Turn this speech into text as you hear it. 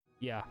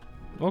Yeah.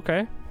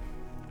 Okay.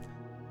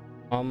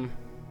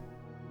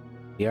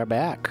 We are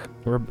back.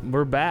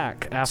 We're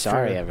back after.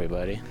 Sorry,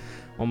 everybody.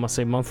 Almost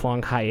a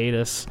month-long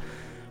hiatus.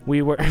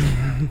 We were.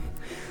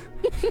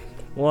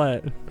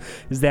 What?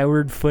 Is that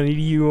word funny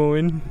to you,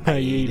 Owen?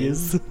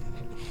 Hiatus.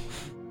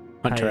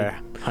 Hunter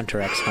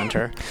X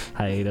Hunter.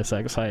 Hiatus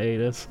X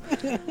hiatus.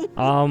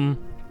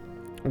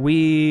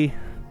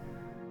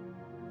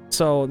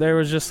 So there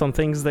was just some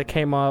things that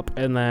came up,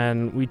 and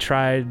then we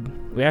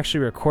actually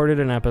recorded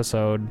an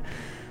episode.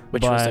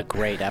 Which was a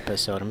great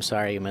episode. I'm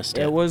sorry you missed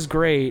it. It was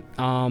great,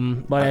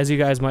 but as you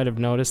guys might have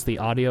noticed, the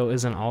audio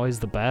isn't always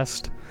the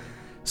best.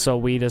 So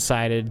we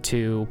decided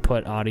to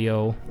put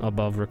audio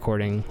above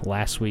recording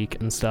last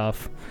week and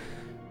stuff.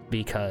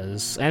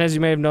 And as you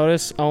may have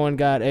noticed, Owen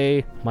got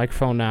a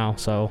microphone now,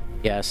 so...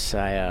 Yes,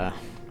 I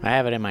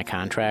have it in my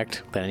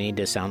contract that I need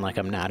to sound like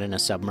I'm not in a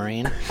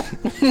submarine.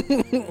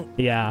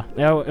 Yeah,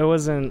 it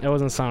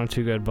wasn't sounding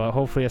too good, but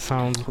hopefully it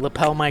sounds...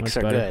 Lapel mics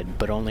are better. good,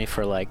 but only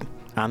for,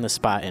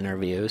 on-the-spot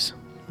interviews.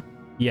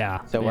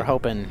 Yeah. So we're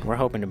hoping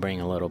to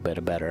bring a little bit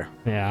of better.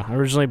 Yeah, I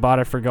originally bought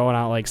it for going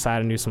out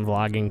outside and do some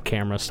vlogging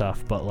camera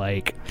stuff, but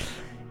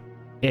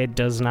it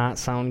does not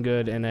sound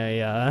good in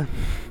a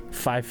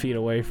 5 feet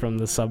away from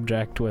the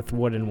subject with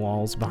wooden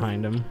walls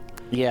behind him.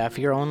 Yeah, if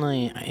you're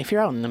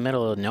out in the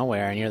middle of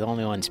nowhere and you're the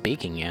only one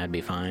speaking, yeah, it'd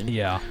be fine.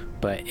 Yeah.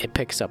 But it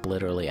picks up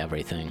literally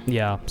everything.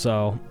 Yeah,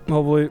 so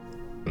hopefully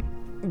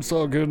it's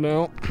all good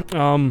now.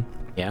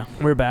 Yeah.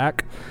 We're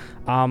back.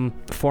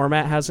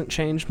 Format hasn't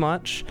changed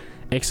much,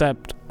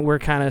 except we're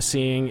kind of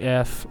seeing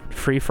if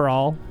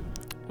free-for-all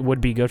would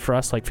be good for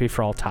us,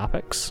 free-for-all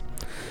topics.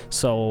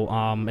 So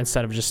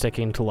instead of just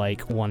sticking to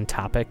one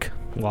topic,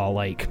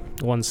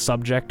 one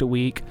subject a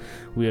week,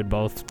 we would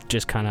both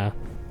just kind of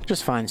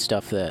find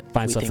stuff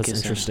that's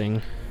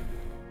interesting.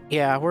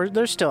 Yeah,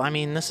 there's still. I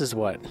mean, this is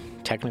what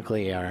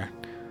technically our.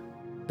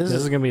 This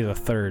is gonna be the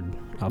third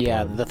upload.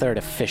 Yeah, the third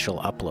official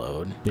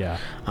upload. Yeah.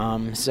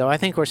 So I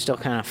think we're still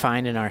kind of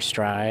finding our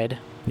stride.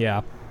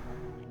 Yeah.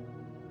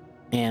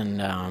 And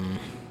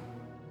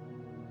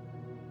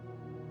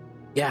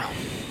yeah,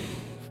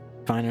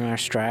 finding our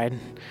stride.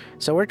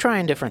 So we're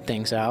trying different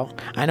things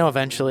out. I know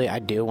eventually I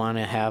do want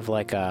to have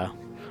a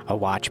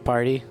watch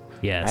party.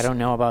 Yes. I don't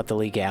know about the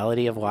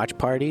legality of watch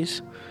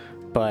parties,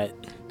 but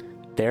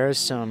there's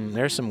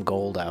some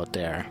gold out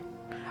there.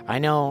 I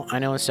know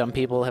some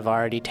people have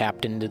already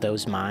tapped into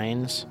those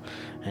mines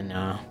and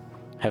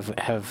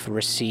have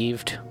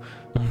received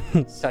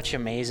such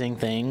amazing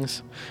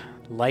things,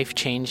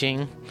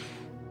 life-changing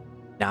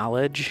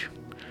knowledge.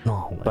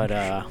 Oh, but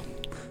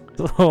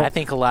I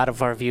think a lot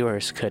of our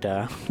viewers could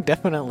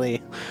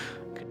definitely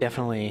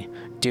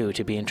do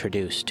to be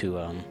introduced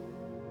to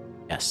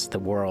the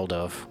world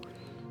of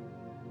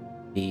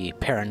the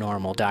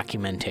paranormal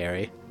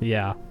documentary.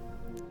 Yeah.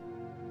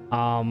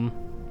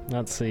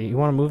 Let's see. You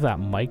want to move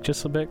that mic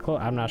just a bit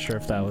closer? I'm not sure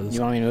if that was...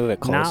 You want me to move it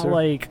closer?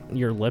 Not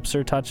your lips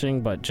are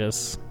touching, but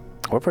just...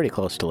 We're pretty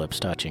close to lips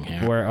touching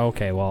here.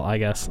 Okay, well, I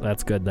guess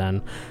that's good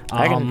then.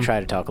 I can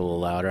try to talk a little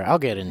louder. I'll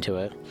get into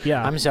it.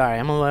 Yeah. I'm sorry.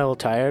 I'm a little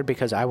tired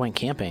because I went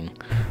camping.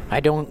 I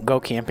don't go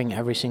camping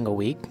every single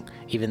week,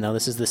 even though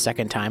this is the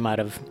second time out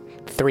of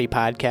 3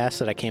 podcasts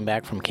that I came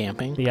back from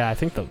camping. Yeah, I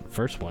think the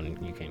first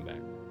one you came back.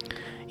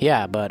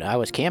 Yeah, but I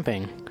was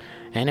camping,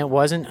 and it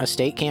wasn't a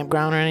state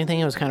campground or anything.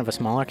 It was kind of a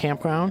smaller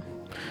campground,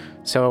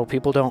 so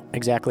people don't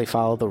exactly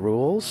follow the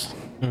rules.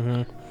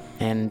 Mm-hmm.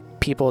 And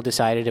people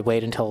decided to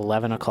wait until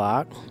 11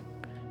 o'clock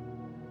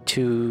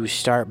to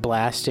start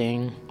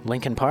blasting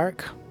Linkin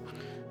Park.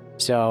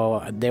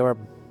 So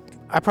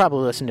I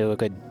probably listened to a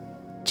good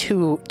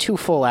two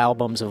full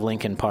albums of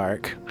Linkin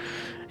Park,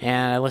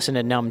 and I listened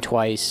to Numb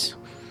twice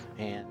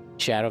and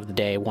Shadow of the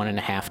Day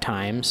 1.5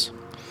 times.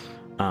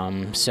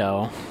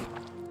 So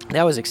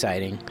that was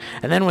exciting.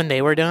 And then when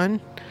they were done,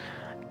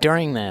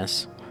 during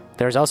this,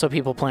 there was also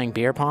people playing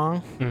beer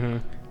pong. Mm-hmm.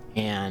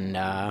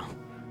 And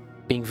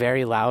being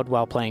very loud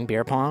while playing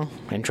beer pong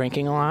and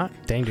drinking a lot.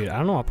 Dang, dude, I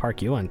don't know what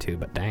park you went to,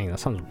 but dang, that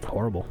sounds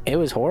horrible. It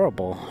was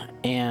horrible.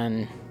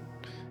 And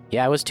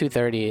yeah, it was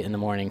 2:30 in the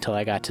morning till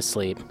I got to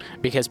sleep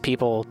because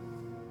people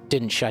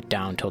didn't shut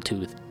down till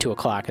 2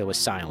 o'clock. It was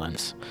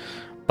silence.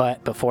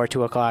 But before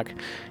 2 o'clock,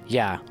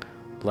 yeah,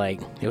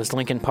 it was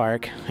Linkin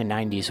Park and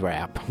 90s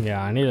rap.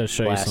 Yeah, I need to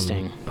show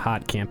blasting. You some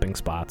hot camping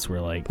spots where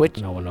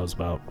no one knows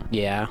about.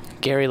 Yeah,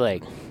 Gary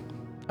Lake,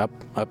 up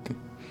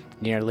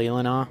near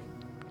Leelanau.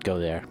 Go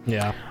there.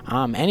 Yeah.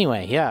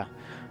 Anyway, yeah.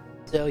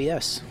 So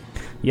yes.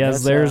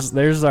 Yes,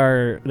 there's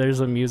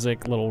a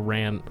music little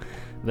rant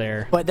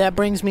there. But that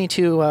brings me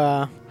to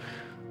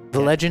the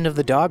Legend of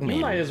the Dogman.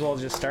 You might as well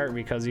just start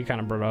because you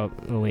kind of brought up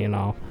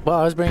Leonel. Well,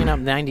 I was bringing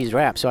up 90s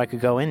rap so I could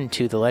go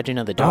into the Legend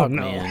of the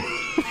Dogman.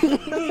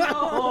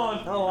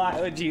 No, why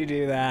would you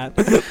do that?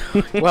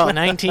 Well,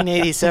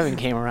 1987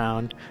 came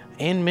around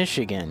in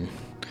Michigan.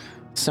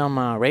 Some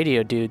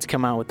radio dudes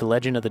come out with the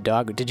Legend of the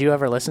Dog. Did you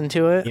ever listen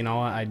to it? You know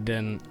what? I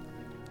didn't.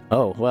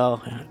 Oh,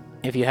 well,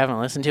 if you haven't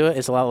listened to it,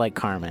 it's a lot like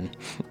Carmen.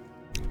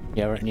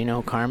 You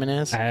know who Carmen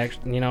is?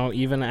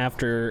 Even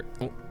after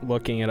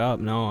looking it up,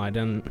 no, I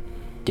didn't.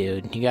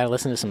 dude. You gotta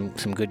listen to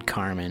some good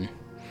Carmen.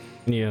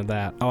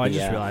 That. Oh, I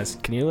just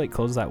realized. Can you like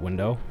close that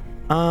window?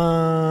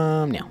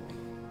 No.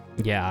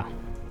 Yeah.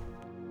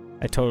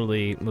 I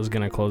totally was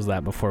gonna close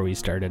that before we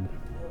started,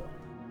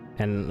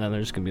 and then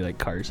there's gonna be like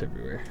cars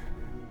everywhere.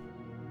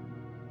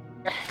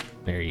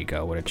 There you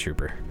go. What a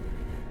trooper.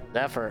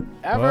 Effort.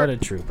 What a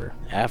trooper.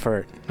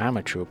 Effort. I'm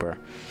a trooper.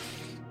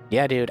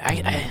 Yeah, dude.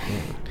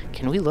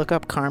 Can we look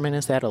up Carmen?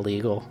 Is that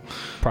illegal?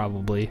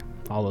 Probably.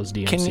 All those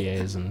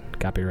DMCA's and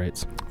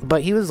copyrights.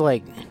 But he was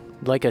like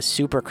a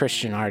super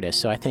Christian artist,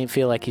 so I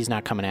feel like he's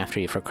not coming after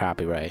you for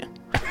copyright.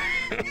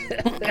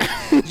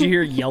 Did you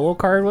hear Yellow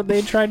Card, what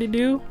they tried to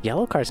do?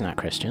 Yellow Card's not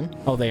Christian.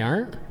 Oh, they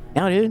aren't?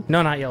 No, dude.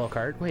 No, not Yellow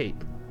Card. Wait,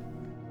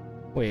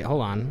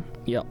 hold on.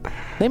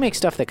 They make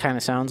stuff that kind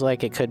of sounds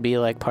like it could be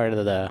like part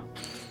of the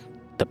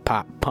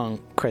pop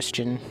punk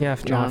Christian. Yeah,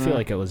 genre. I feel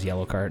like it was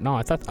Yellow Card. No,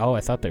 I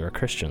thought they were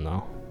Christian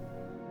though.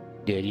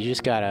 Dude, you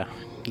gotta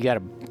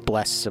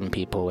bless some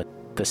people with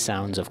the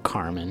sounds of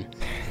Carmen.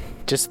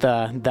 Just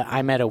the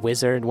I met a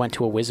wizard, went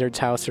to a wizard's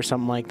house or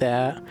something like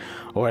that,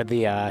 or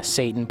the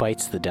Satan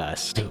bites the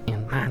dust.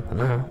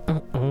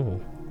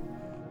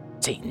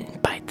 Satan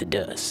bite the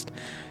dust.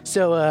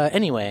 So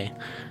anyway,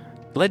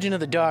 Legend of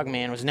the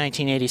Dogman was a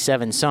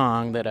 1987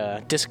 song that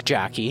a disc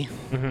jockey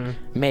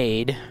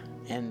made,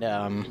 and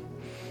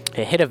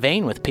it hit a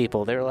vein with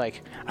people. They were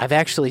like, I've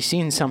actually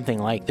seen something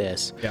like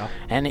this. Yeah.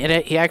 And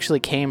he actually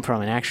came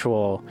from an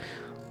actual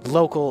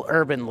local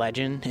urban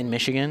legend in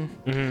Michigan,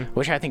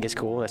 which I think is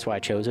cool. That's why I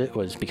chose it,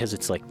 was because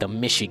it's like the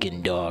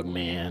Michigan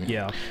Dogman.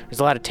 Yeah. There's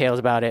a lot of tales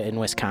about it in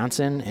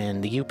Wisconsin,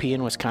 and the UP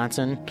in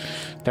Wisconsin,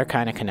 they're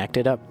kind of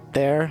connected up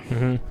there.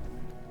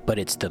 But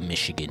it's the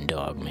Michigan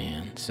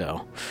Dogman,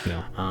 so...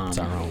 Yeah, it's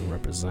our own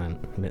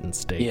representative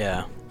state.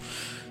 Yeah.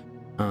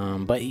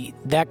 But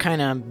that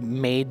kind of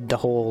made the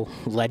whole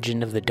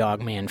Legend of the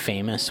Dogman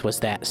famous,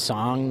 was that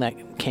song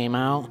that came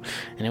out,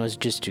 and it was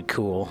just a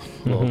cool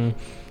little...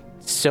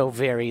 So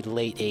very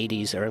late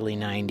 80s, early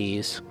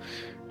 90s.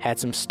 Had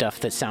some stuff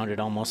that sounded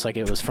almost like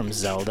it was from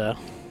Zelda.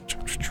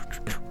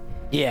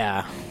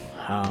 Yeah.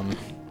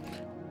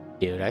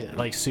 Dude, I...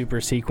 Like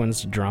super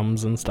sequenced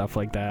drums and stuff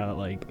like that,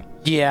 like...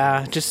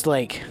 Yeah, just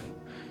like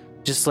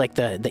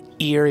the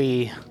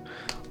eerie,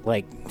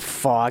 like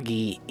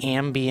foggy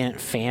ambient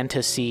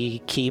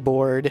fantasy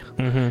keyboard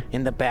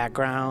in the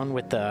background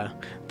with the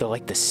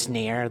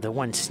snare, the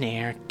one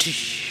snare,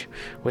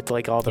 with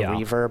like all the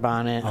reverb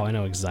on it. Oh, I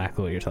know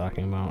exactly what you're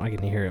talking about. I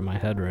can hear it in my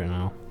head right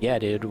now. Yeah,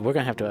 dude, we're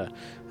gonna have to.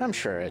 I'm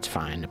sure it's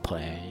fine to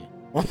play.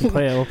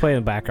 We'll play in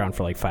the background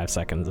for like 5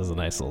 seconds as a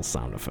nice little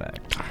sound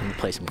effect. And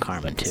play some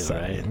Carmen too,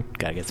 right?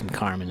 Gotta get some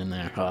Carmen in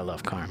there. Oh, I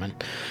love Carmen.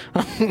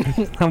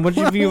 How much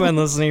have you been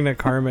listening to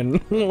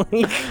Carmen?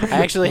 I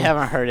actually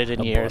haven't heard it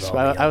in years.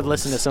 I would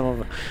listen to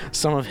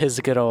some of his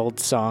good old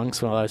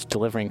songs while I was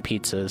delivering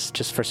pizzas,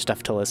 just for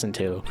stuff to listen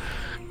to.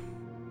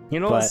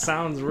 You know what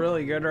sounds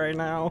really good right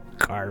now?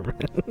 Carmen.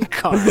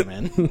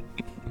 Carmen.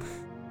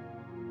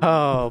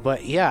 Oh,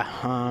 but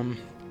yeah.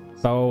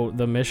 So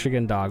the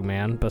Michigan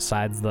Dogman,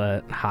 besides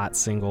the hot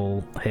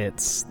single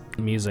hits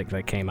music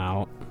that came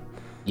out.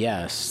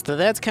 Yes. So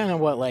that's kind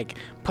of what like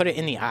put it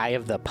in the eye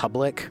of the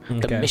public,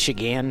 the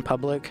Michigan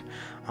public.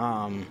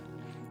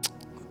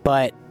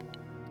 But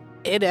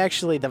it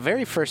actually, the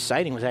very first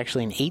sighting was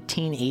actually in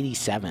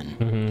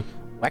 1887.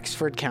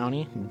 Wexford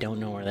County, don't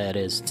know where that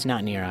is. It's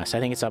not near us.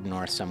 I think it's up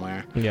north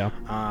somewhere. Yeah.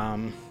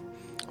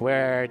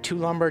 Where two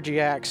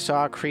lumberjacks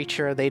saw a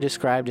creature they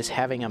described as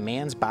having a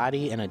man's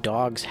body and a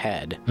dog's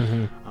head.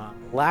 A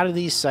lot of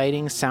these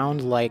sightings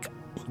sound like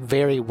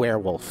very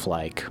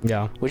werewolf-like.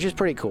 Yeah. Which is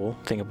pretty cool.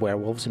 Think of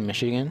werewolves in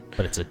Michigan.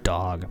 But it's a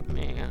dog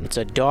man. It's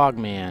a dog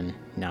man,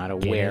 not a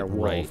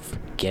werewolf.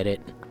 Get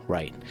it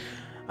right.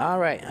 All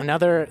right,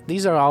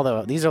 these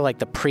are like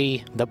the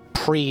pre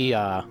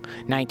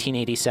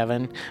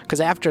 1987, because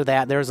after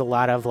that there's a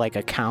lot of like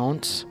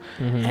accounts,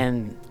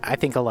 and I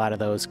think a lot of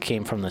those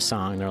came from the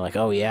song. They're like,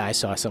 oh yeah, I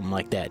saw something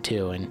like that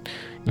too, and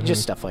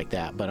just stuff like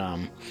that. But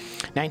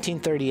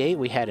 1938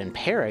 we had in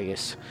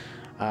Paris,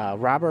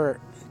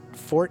 Robert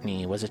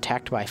Fortney was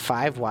attacked by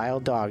 5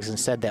 wild dogs and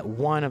said that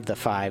one of the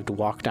 5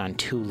 walked on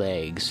 2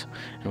 legs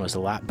and was a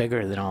lot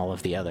bigger than all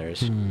of the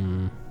others.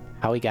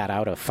 How he got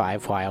out of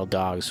 5 wild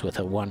dogs with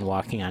one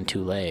walking on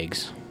 2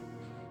 legs.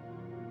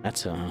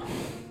 That's a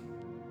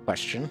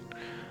question.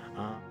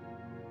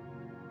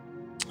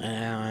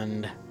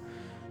 Yep,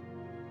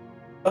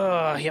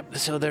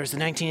 so there's the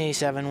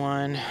 1987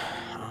 one.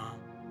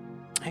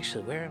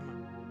 Actually, where am I?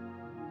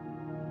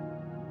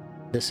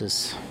 This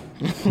is...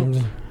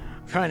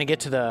 trying to get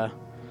to the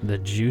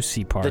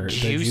juicy part. The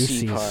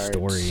juicy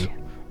story.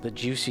 The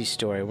juicy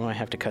story. We might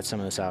have to cut some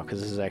of this out,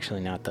 because this is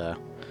actually not the...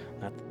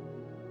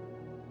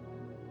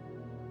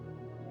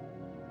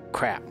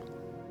 Crap.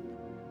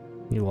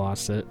 You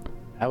lost it.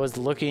 I was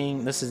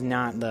looking. This is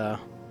not the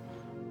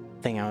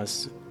thing I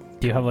was...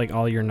 Do you have like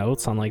all your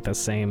notes on like the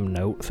same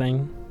note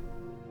thing?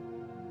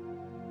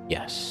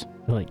 Yes.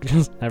 Like,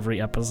 just every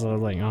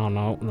episode, like, oh,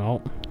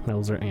 no,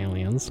 those are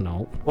aliens,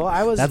 no.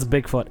 Well, That's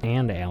Bigfoot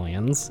and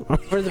aliens.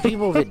 For the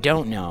people that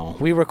don't know,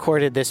 we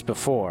recorded this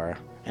before,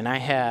 and I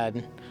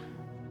had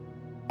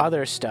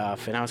other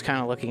stuff, and I was kind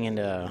of looking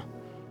into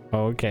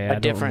a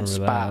different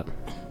spot. That.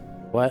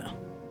 What?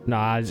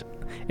 No,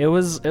 it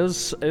was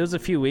a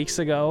few weeks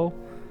ago,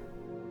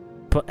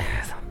 but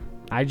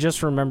I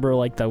just remember,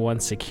 like, the one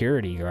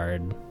security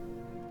guard.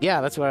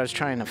 Yeah, that's what I was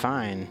trying to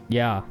find.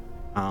 Yeah.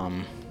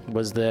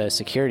 Was the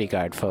security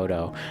guard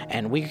photo,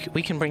 and we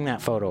can bring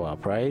that photo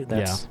up, right?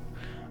 Yeah.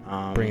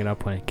 Bring it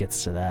up when it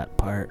gets to that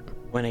part.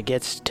 When it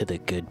gets to the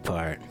good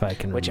part, if I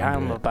can which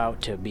remember I'm it.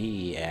 about to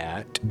be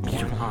at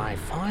when I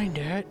find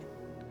it.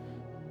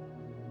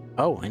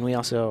 Oh, and we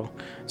also...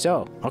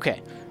 So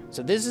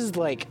this is,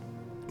 like,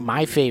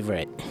 my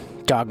favorite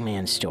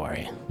Dogman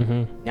story.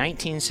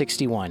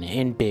 1961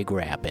 in Big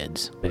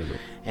Rapids.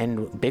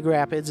 And Big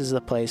Rapids is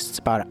the place that's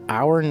about an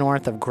hour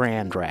north of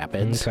Grand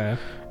Rapids. Okay.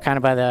 Kind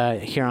of by the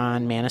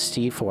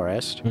Huron-Manistee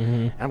Forest.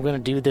 I'm going to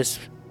do this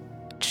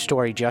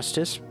story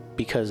justice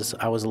because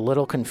I was a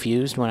little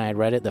confused when I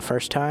read it the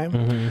first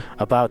time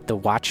about the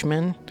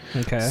watchman.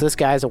 Okay. So this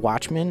guy's a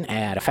watchman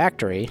at a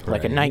factory,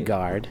 like a night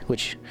guard,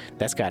 which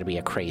that's got to be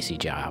a crazy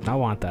job. I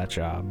want that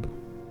job.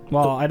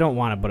 Well, I don't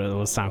want it, but it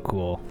will sound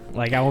cool.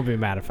 Like, I won't be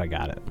mad if I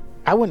got it.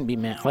 I wouldn't be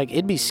mad. Like,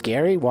 it'd be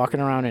scary walking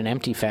around an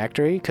empty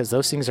factory because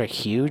those things are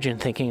huge, and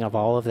thinking of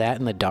all of that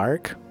in the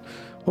dark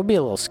would be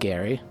a little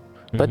scary.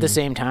 But at the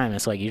same time,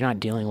 it's like you're not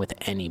dealing with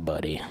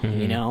anybody,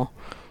 you know?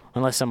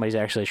 Unless somebody's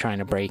actually trying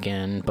to break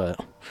in.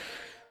 But,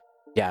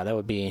 yeah,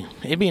 it'd be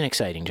an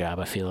exciting job,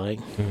 I feel like.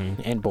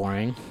 And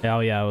boring. Oh,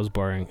 yeah, it was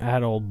boring. I had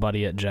an old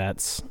buddy at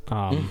Jets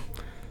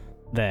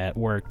that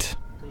worked...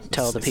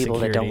 Tell the people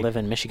that don't live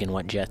in Michigan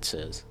what Jets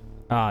is.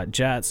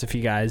 Jets, if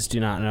you guys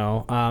do not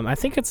know, I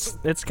think it's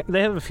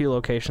they have a few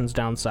locations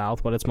down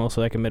south, but it's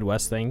mostly like a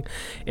Midwest thing.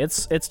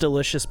 It's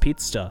delicious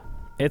pizza.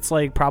 It's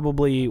like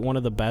probably one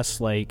of the best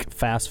like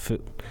fast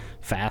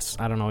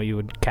I don't know, you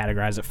would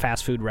categorize it,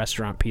 fast food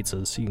restaurant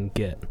pizzas you can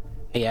get.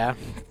 Yeah,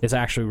 it's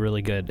actually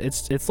really good.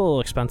 It's a little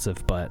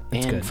expensive, but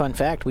it's good. And fun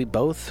fact, we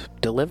both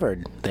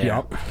delivered there.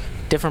 Yep.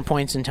 Different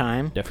points in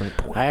time.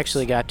 I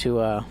actually got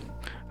to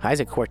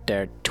Isaac worked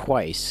there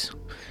twice.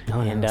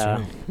 Oh, yeah, and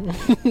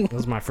that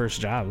was my first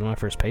job. It was my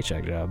first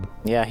paycheck job.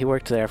 Yeah, he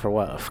worked there for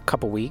a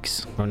couple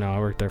weeks. Oh no, I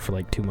worked there for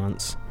like 2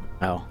 months.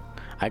 Oh,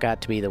 I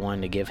got to be the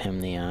one to give him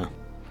the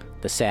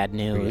sad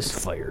news. He was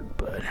fired,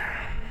 but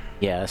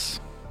yes,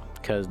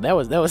 because that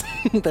was that was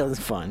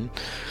fun.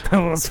 That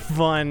was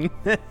fun.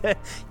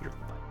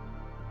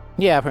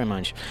 Yeah, pretty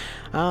much.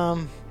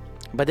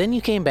 But then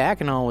you came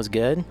back and all was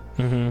good.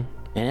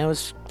 And it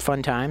was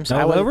fun times.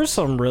 There were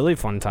some really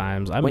fun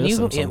times.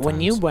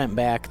 When you went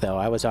back, though,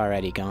 I was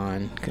already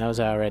gone. I was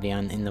already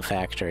in the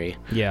factory.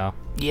 Yeah.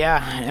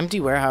 Yeah, empty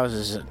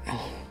warehouses,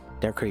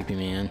 they're creepy,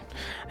 man.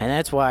 And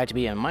that's why to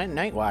be a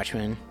night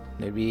watchman,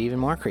 they'd be even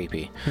more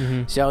creepy.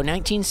 So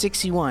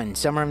 1961,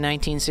 summer of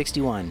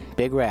 1961,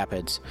 Big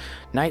Rapids.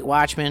 Night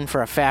watchman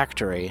for a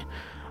factory.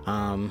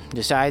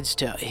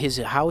 His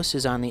house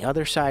is on the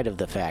other side of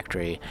the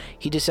factory.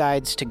 He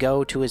decides to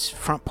go to his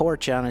front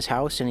porch on his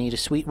house and eat a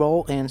sweet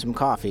roll and some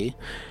coffee.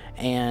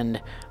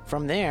 And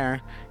from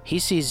there, he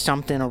sees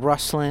something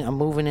rustling,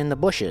 moving in the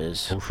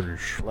bushes.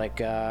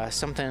 Like,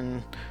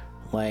 something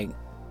like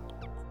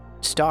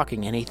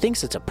stalking, and he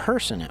thinks it's a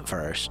person at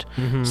first.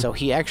 So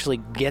he actually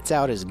gets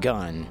out his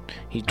gun.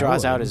 He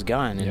draws out his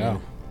gun. And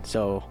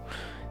so...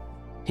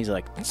 he's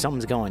like,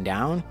 something's going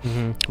down.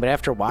 But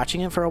after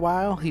watching it for a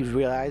while, he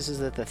realizes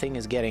that the thing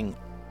is getting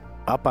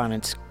up on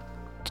its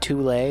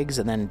 2 legs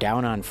and then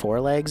down on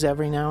 4 legs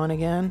every now and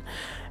again.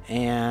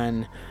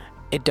 And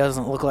it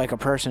doesn't look like a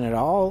person at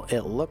all.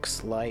 It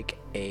looks like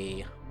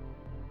a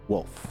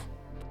wolf.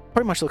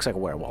 Pretty much looks like a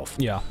werewolf.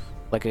 Yeah.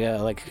 Like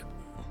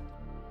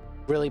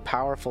really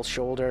powerful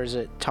shoulders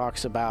it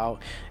talks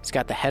about. It's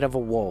got the head of a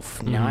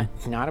wolf, not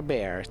a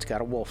bear. It's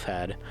got a wolf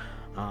head.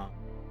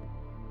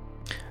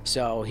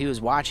 So he was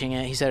watching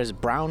it. He said his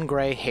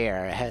brown-gray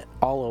hair had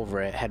all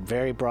over it, had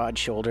very broad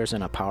shoulders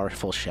and a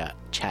powerful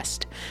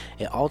chest.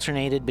 It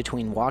alternated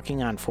between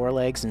walking on 4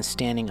 legs and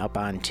standing up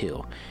on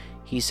 2.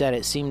 He said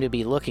it seemed to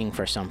be looking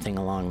for something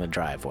along the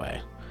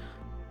driveway.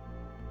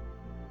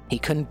 He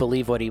couldn't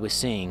believe what he was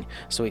seeing,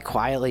 so he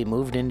quietly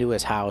moved into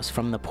his house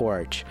from the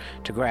porch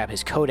to grab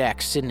his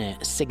Kodak Signet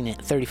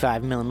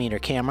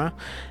 35mm camera,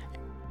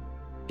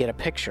 get a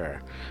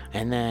picture.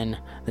 And then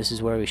this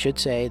is where we should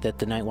say that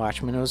the night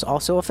watchman was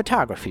also a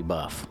photography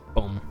buff.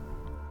 Boom.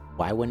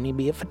 Why wouldn't he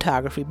be a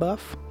photography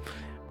buff?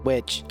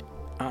 Which,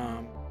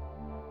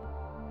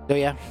 so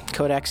yeah,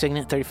 Kodak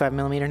Signet 35mm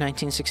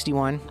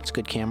 1961. It's a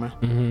good camera.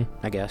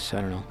 I guess.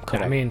 I don't know.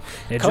 Kodak. I mean,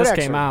 it just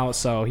came out,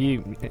 so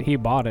he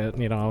bought it.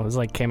 You know, it was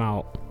like came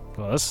out.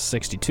 Well, this is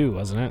 62,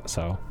 wasn't it?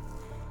 So.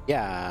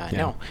 Yeah.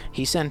 No.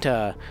 He sent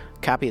a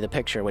copy of the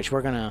picture, which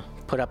we're gonna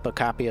put up a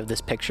copy of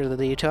this picture that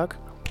he took.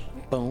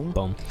 Boom.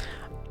 Boom.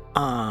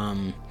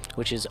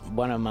 Which is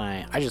one of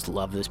my... I just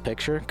love this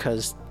picture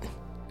because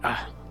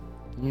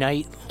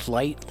night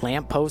light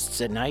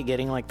lampposts at night,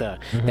 getting like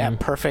that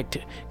perfect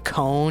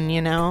cone,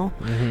 you know?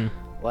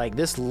 Like,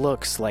 this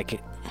looks like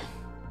it.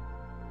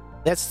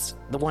 That's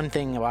the one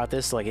thing about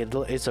this, like,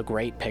 it's a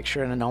great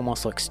picture, and it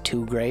almost looks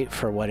too great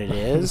for what it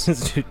is.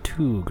 It's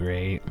too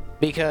great.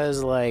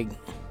 Because, like...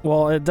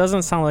 Well, it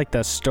doesn't sound like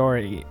the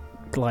story,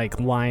 like,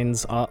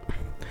 lines up.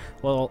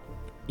 Well,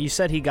 you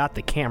said he got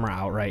the camera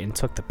out, right, and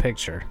took the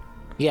picture.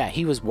 Yeah,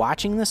 he was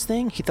watching this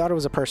thing. He thought it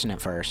was a person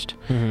at first.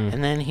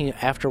 And then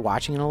after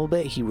watching it a little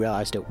bit, he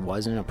realized it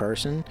wasn't a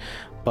person,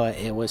 but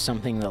it was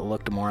something that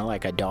looked more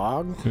like a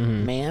dog,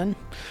 man,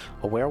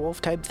 a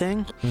werewolf type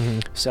thing.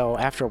 So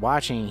after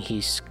watching,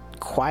 he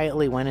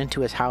quietly went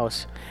into his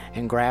house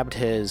and grabbed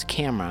his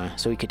camera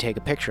so he could take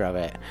a picture of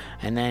it.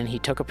 And then he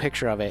took a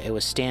picture of it. It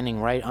was standing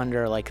right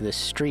under, like, this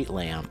street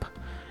lamp.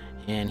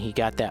 And he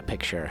got that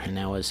picture, and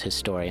that was his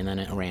story, and then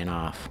it ran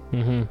off.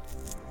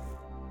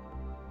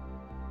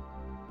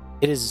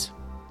 It is...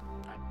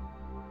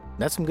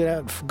 That's some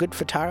good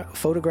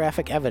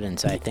photographic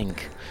evidence, I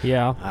think.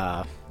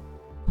 Yeah.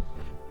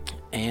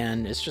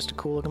 And it's just a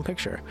cool looking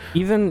picture.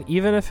 Even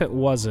if it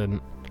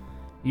wasn't,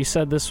 you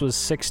said this was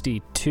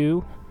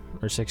 62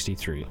 or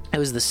 63? It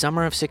was the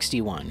summer of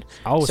 61.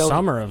 Oh, so,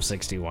 summer of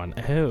 61.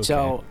 Oh, okay.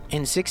 So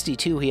in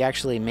 62, he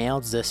actually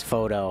mailed this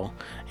photo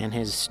and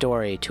his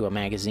story to a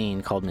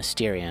magazine called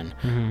Mysterion.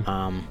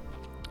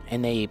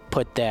 And they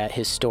put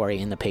his story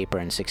in the paper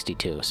in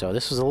 62. So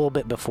this was a little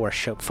bit before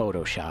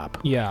Photoshop.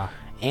 Yeah.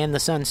 And the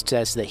Sun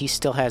says that he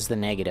still has the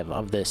negative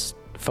of this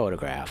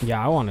photograph.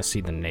 Yeah, I want to see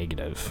the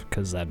negative,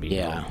 because that'd be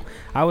cool.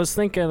 I was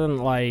thinking,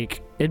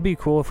 like, it'd be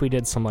cool if we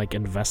did some, like,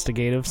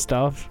 investigative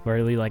stuff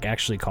where we, like,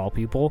 actually call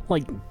people,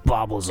 like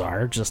Bob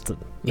Lazar, just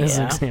as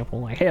an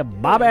example. Like, hey,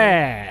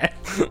 Bobby!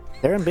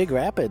 They're in Big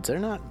Rapids. They're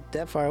not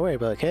that far away,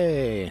 but like,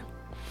 hey.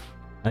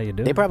 How you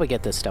doing? They probably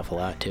get this stuff a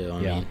lot, too.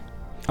 I mean,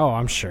 oh,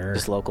 I'm sure.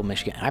 Just local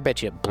Michigan. I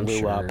bet you it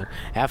blew up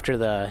after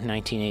the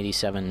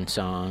 1987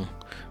 song,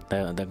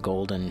 the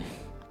golden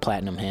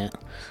platinum hit.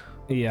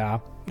 Yeah.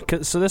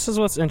 So this is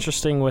what's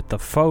interesting with the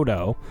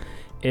photo,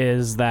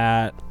 is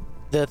that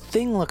the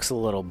thing looks a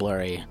little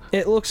blurry.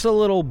 It looks a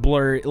little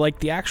blurry. Like,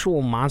 the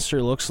actual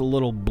monster looks a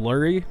little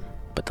blurry.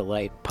 But the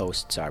light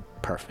posts are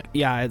perfect.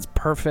 Yeah, it's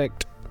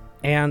perfect.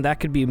 And that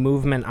could be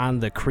movement on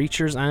the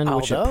creature's end,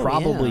 which it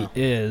probably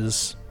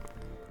is.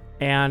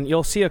 And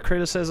you'll see a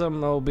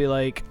criticism. They'll be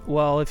like,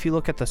 well, if you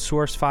look at the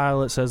source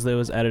file, it says that it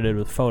was edited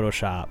with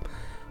Photoshop.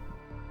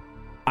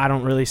 I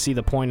don't really see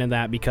the point in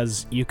that,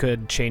 because you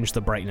could change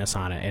the brightness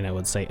on it and it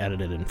would say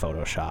edited in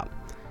Photoshop.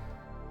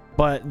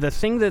 But the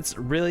thing that's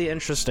really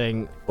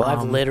interesting... Well,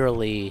 I've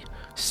literally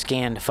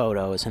scanned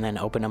photos and then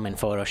opened them in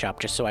Photoshop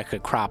just so I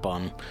could crop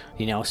them,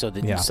 you know, so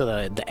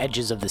the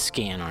edges of the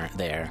scan aren't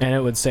there. And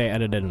it would say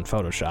edited in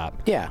Photoshop.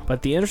 Yeah.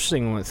 But the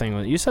interesting thing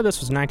was, you said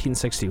this was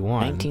 1961.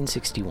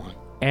 1961.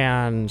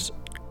 And...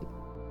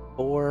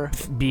 Before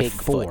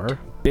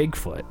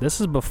Bigfoot.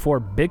 This is before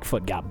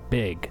Bigfoot got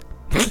big.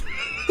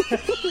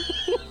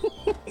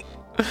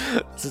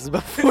 This is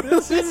before.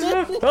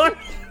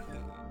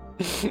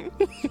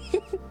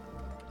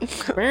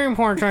 Very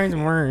important choice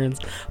of words.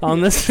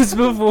 This is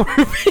before.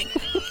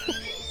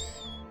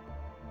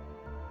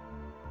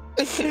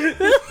 It's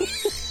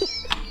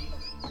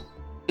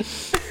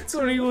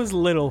when he was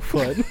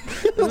Littlefoot.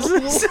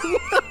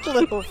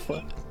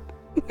 Littlefoot.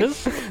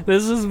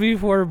 This is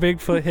before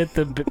Bigfoot hit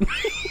the.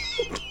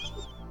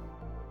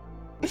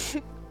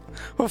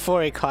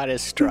 Before he caught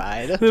his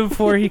stride.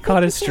 Before he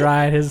caught his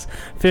stride, his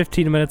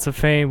 15 minutes of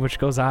fame, which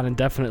goes on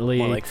indefinitely.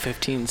 More like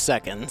 15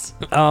 seconds.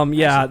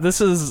 Yeah,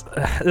 this is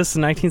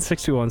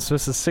 1961, so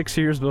this is 6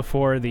 years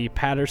before the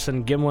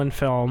Patterson-Gimlin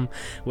film,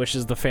 which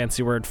is the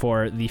fancy word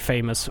for the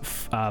famous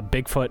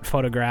Bigfoot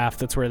photograph.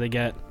 That's where they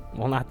get...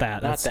 Well, not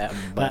that.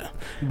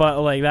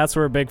 But like, that's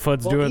where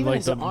Bigfoot's doing,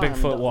 like, the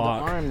Bigfoot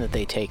walk. The arm that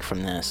they take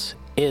from this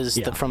is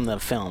from the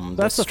film.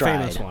 That's the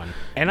stride. famous one.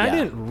 And I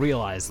didn't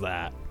realize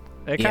that.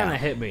 It kind of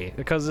hit me,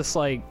 because it's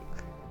like,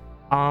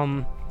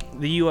 the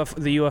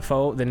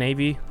UFO, the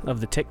Navy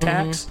of the Tic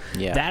Tacs,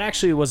 that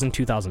actually was in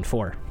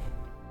 2004.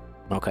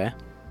 Okay.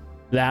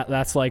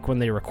 That's like when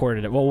they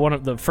recorded it. Well,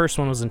 the first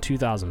one was in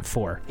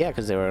 2004. Yeah,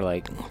 because they were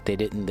like, they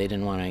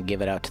didn't want to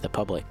give it out to the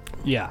public.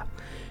 Yeah.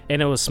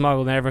 And it was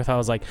smuggled, and everyone thought,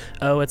 was like,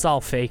 oh, it's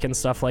all fake and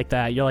stuff like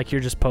that.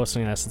 You're just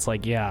posting this. It's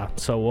like, yeah,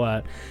 so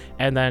what?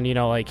 And then,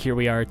 like, here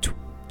we are,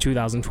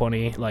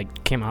 2020,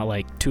 like, came out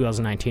like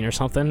 2019 or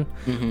something,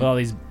 with all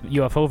these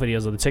UFO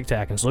videos of the Tic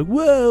Tac, and it's like,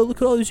 whoa,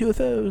 look at all these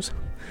UFOs.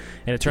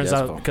 And it turns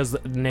out, because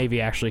the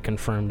Navy actually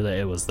confirmed that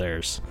it was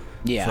theirs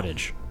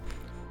footage.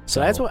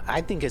 So that's what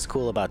I think is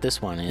cool about this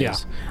one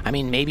is, I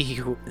mean, maybe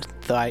he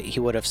thought he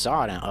would have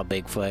saw a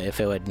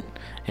Bigfoot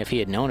if he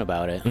had known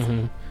about it.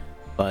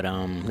 But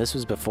this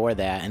was before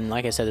that, and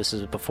like I said, this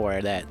was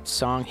before that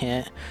song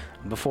hit,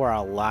 before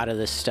a lot of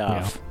this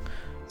stuff.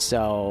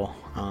 So,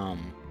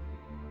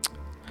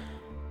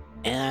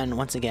 and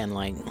once again,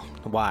 like,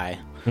 why?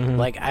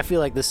 Like, I feel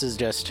like this is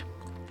just,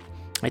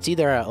 it's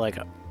either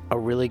a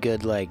really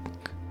good, like,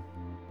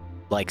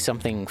 like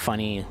something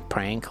funny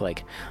prank,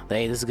 like,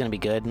 hey, this is gonna be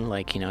good, and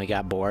like, he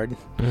got bored,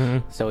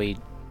 so he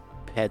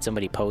had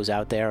somebody pose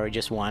out there, or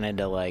just wanted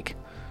to like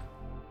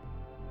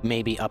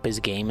maybe up his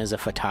game as a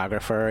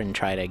photographer and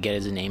try to get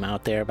his name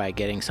out there by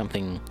getting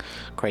something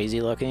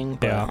crazy looking.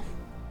 Yeah.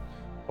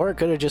 Or it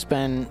could have just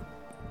been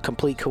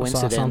complete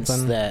coincidence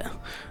that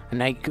a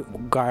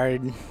night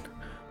guard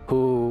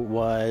who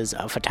was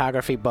a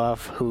photography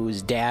buff,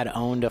 whose dad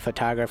owned a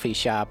photography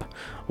shop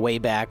way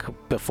back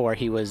before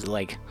he was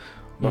like,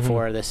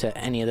 before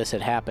any of this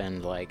had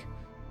happened, like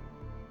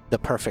the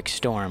perfect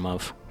storm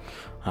of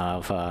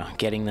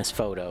getting this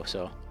photo.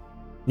 So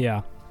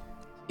yeah,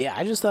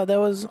 I just thought that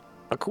was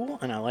cool,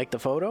 and I liked the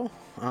photo.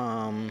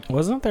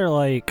 Wasn't there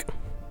like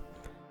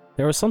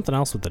there was something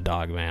else with the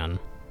Dogman?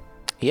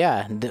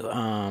 Yeah.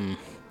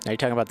 Are you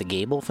talking about the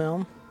Gable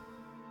film?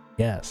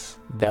 Yes,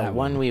 that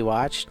one we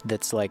watched.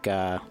 That's like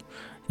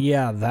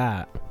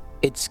that.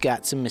 It's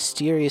got some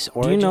mysterious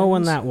origins. Do you know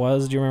when that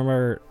was? Do you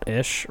remember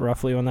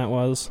roughly when that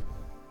was?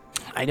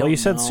 I don't know. Well, you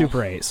said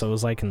Super 8, so it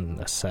was like in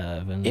the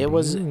 70s. It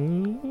was...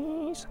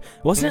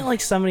 Wasn't it like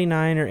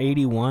 79 or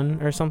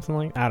 81 or something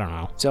like... I don't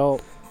know. So,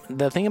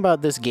 the thing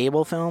about this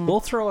Gable film... We'll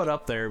throw it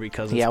up there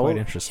because it's quite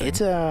interesting.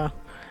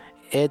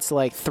 It's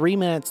like 3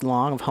 minutes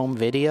long of home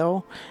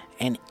video,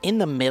 and in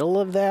the middle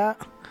of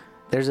that,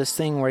 there's this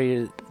thing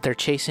where they're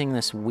chasing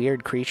this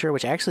weird creature,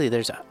 which actually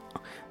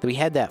we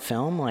had that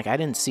film. Like, I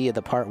didn't see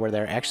the part where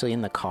they're actually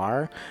in the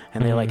car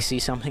and they like see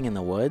something in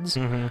the woods.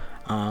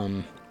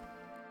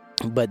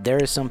 But there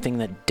is something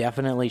that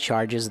definitely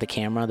charges the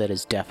camera that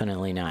is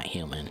definitely not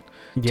human.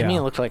 To me,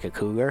 it looked like a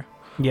cougar.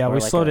 Yeah, we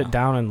slowed it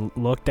down and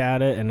looked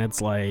at it, and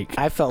it's like...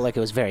 I felt like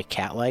it was very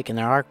cat-like, and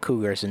there are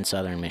cougars in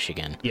southern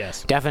Michigan.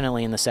 Yes.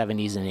 Definitely in the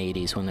 70s and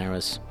 80s when there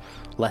was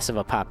less of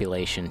a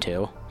population,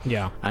 too.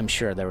 Yeah. I'm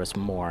sure there was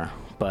more,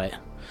 but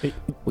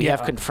we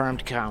have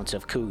confirmed counts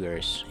of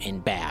cougars in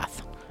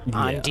Bath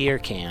on deer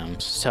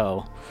cams.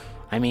 So,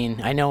 I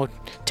mean, I know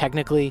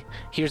technically,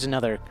 here's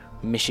another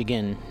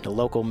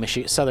local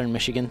southern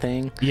Michigan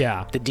thing.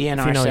 Yeah. The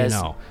DNR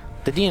says...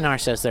 The DNR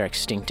says they're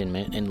extinct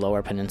in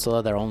Lower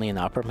Peninsula. They're only in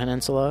the Upper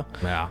Peninsula.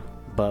 Yeah.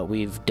 But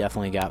we've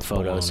definitely got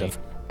photos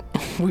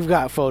we've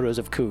got photos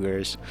of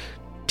cougars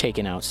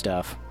taking out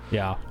stuff.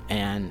 Yeah.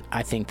 And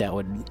I think that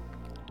would...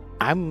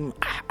 I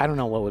don't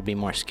know what would be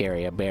more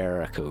scary, a bear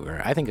or a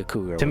cougar. I think a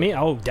cougar to me,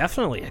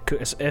 definitely.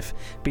 If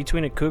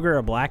between a cougar or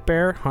a black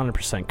bear,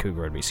 100%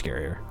 cougar would be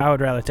scarier. I would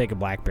rather take a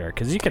black bear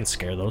because you can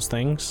scare those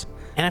things.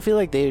 And I feel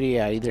like they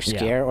either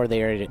scare or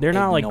they're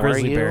not like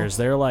grizzly bears.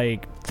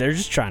 They're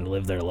just trying to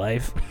live their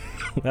life.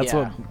 That's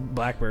what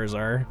black bears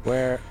are.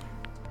 Where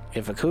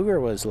if a cougar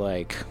was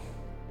like...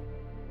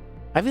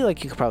 I feel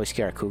like you could probably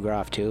scare a cougar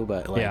off too,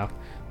 but like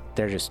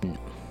they're just...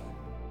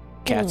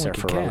 Cats are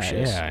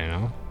ferocious. Yeah, I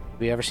know.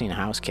 Have you ever seen a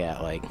house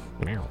cat? Like,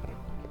 meow.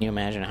 Can you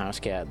imagine a house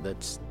cat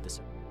that's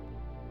this?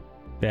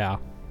 Yeah.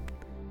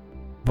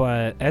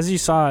 But as you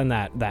saw in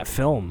that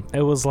film,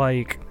 it was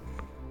like,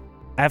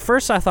 at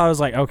first I thought it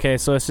was like, okay,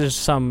 so it's just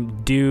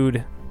some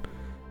dude,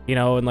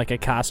 in like a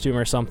costume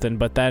or something.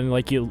 But then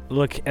like you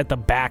look at the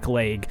back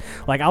leg,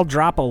 like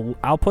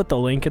I'll put the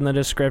link in the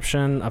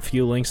description, a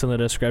few links in the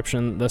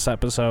description this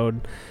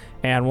episode,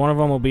 and one of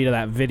them will be to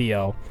that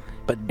video.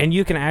 And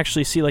you can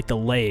actually see like the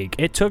leg.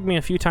 It took me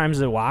a few times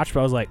to watch,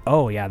 but I was like,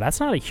 oh yeah, that's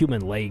not a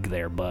human leg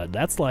there, bud.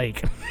 That's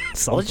like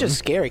something. Well, it's just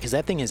scary because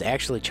that thing is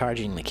actually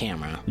charging the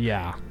camera.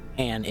 Yeah.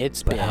 And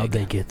it's big. But how'd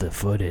they get the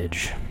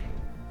footage?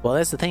 Well,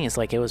 that's the thing. It's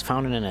like it was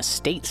found in an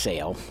estate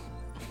sale.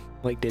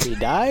 Like, did he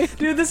die?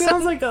 Dude, this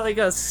sounds like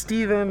a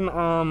Stephen,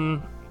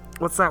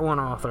 what's that one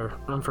author?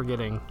 I'm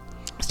forgetting.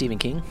 Stephen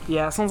King?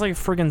 Yeah, it sounds like a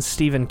friggin'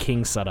 Stephen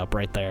King setup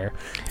right there.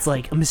 It's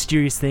like a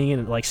mysterious thing,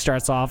 and it like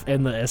starts off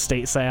in the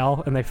estate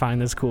sale, and they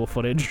find this cool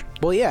footage.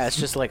 Well, yeah, it's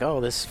just like,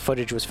 this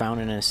footage was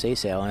found in an estate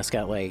sale, and it's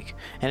got like,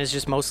 and it's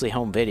just mostly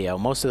home video.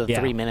 Most of the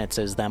 3 minutes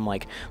is them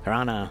like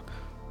they're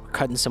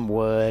cutting some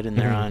wood, and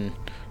they're on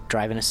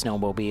driving a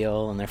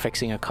snowmobile, and they're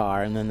fixing a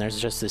car, and then there's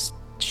just this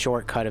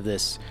short cut of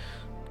this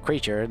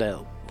creature that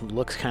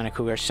looks kind of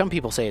cougarish. Some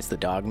people say it's the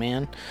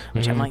Dogman,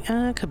 which I'm like,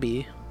 could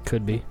be.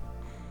 Could be.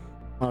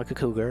 Like a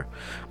cougar,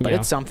 but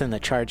it's something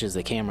that charges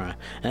the camera.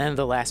 And then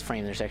the last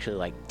frame, there's actually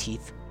like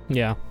teeth.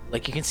 Yeah,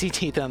 like you can see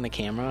teeth on the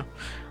camera.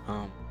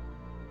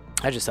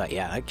 I just thought,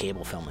 that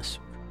Gable film is.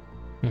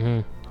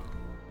 And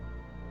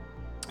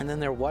then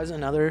there was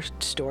another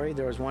story.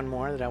 There was one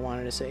more that I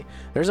wanted to say.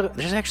 There's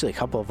actually a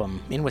couple of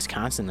them in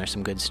Wisconsin. There's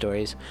some good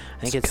stories.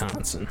 I think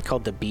it's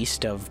called The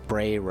Beast of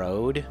Bray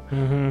Road,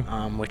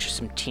 which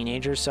some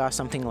teenagers saw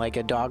something like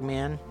a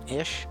Dogman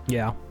ish.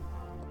 Yeah.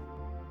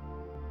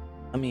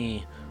 Let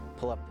me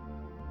pull up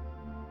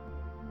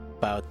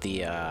about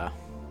the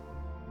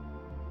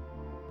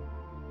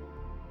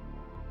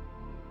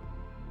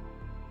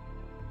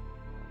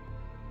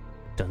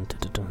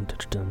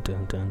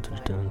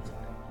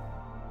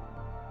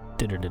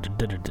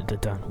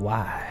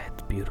why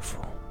it's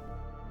beautiful.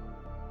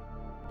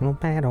 No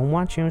matter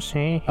what you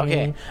say.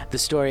 Okay, the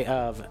story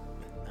of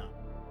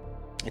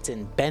It's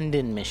in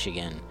Bendon,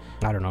 Michigan.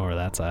 I don't know where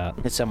that's at.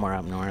 It's somewhere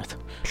up north.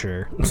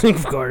 Sure.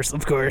 Of course.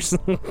 So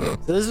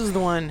this is the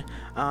one,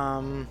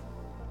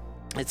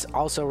 it's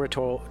also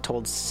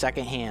told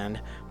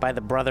secondhand by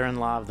the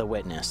brother-in-law of the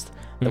witness.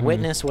 The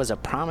witness was a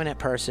prominent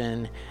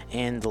person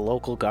in the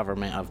local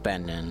government of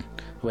Bendon,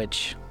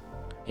 which,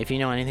 if you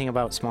know anything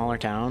about smaller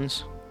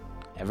towns,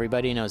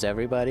 everybody knows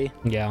everybody.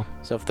 Yeah.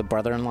 So if the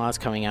brother-in-law is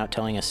coming out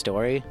telling a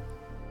story,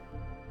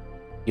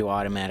 you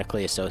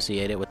automatically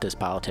associate it with this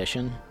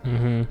politician,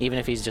 even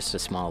if he's just a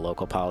small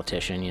local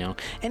politician, you know.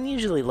 And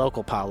usually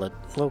local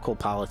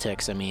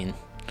politics, I mean,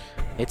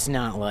 it's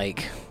not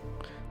like,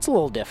 it's a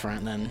little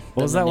different than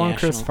what was that one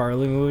Chris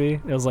Farley movie?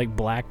 It was like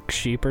Black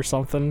Sheep or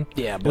something.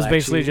 Yeah, it was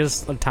basically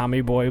just a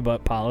Tommy Boy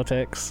but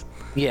politics.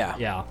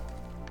 Yeah.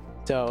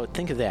 So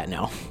think of that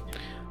now.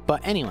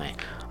 But anyway,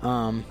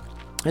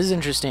 this is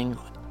interesting.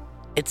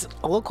 It's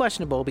a little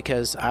questionable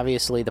because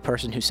obviously the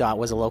person who saw it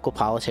was a local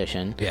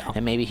politician,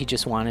 and maybe he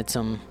just wanted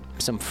some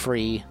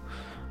free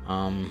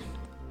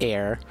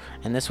air.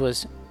 And this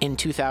was in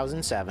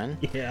 2007.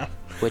 Yeah.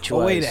 Which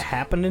was... Oh, wait, it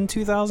happened in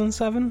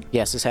 2007?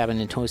 Yes, this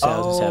happened in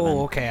 2007.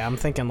 Oh, okay. I'm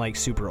thinking like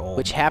super old.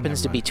 Which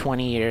happens to be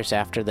 20 years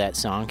after that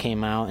song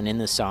came out. And in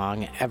the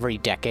song, every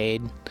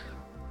decade,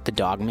 the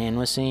Dogman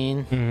was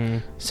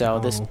seen. So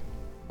this...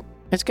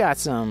 It's got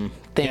some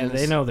things... Yeah,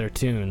 they know their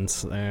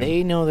tunes.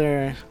 They know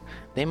their...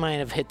 They might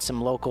have hit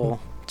some local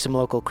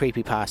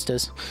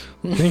creepypastas.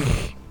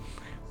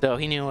 So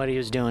he knew what he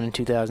was doing in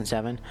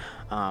 2007.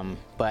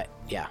 But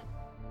yeah.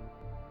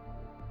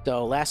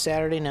 So last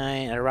Saturday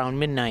night at around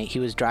midnight, he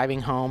was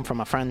driving home from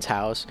a friend's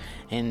house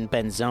in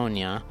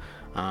Benzonia,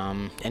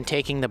 and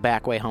taking the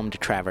back way home to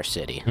Traverse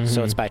City.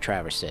 So it's by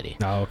Traverse City.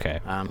 Oh, okay.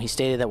 He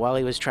stated that while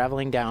he was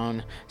traveling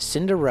down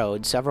Cinder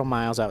Road, several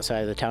miles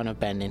outside of the town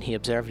of Bendon, he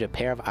observed a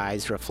pair of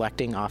eyes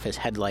reflecting off his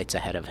headlights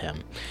ahead of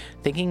him.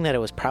 Thinking that it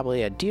was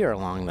probably a deer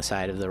along the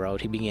side of the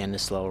road, he began to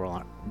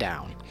slow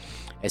down.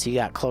 As he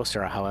got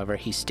closer, however,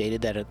 he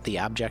stated that the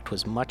object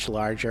was much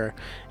larger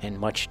and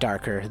much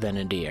darker than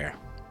a deer.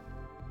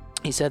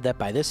 He said that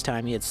by this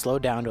time he had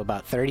slowed down to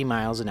about 30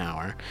 miles an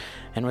hour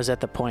and was at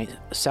the point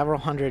several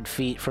hundred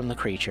feet from the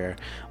creature,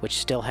 which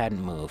still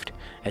hadn't moved.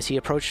 As he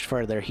approached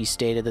further, he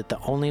stated that the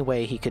only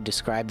way he could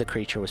describe the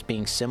creature was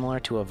being similar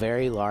to a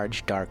very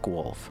large dark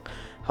wolf.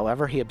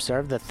 However, he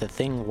observed that the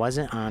thing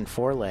wasn't on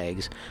four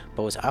legs,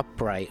 but was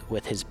upright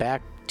with his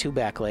two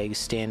back legs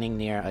standing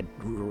near a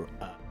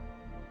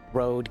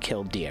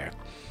road-killed deer.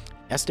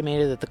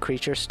 Estimated that the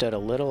creature stood a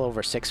little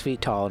over 6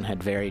 feet tall and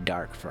had very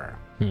dark fur.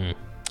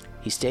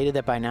 He stated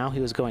that by now he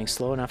was going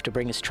slow enough to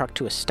bring his truck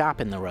to a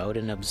stop in the road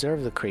and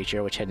observe the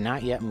creature, which had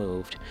not yet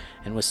moved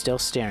and was still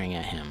staring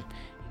at him.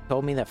 He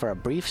told me that for a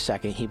brief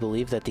second he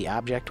believed that the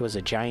object was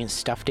a giant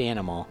stuffed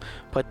animal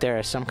put there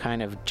as some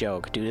kind of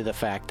joke due to the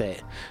fact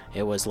that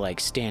it was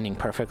like standing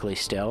perfectly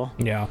still.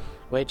 Yeah.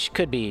 Which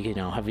could be, you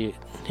know,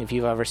 if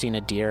you've ever seen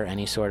a deer,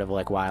 any sort of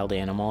like wild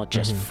animal, it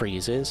just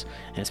freezes.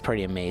 And it's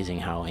pretty amazing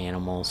how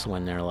animals,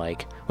 when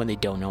they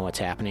don't know what's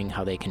happening,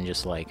 how they can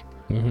just like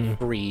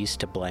freeze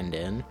to blend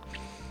in.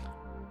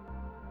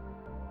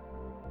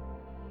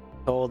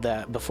 Told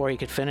that before he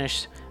could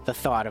finish the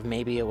thought of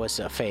maybe it was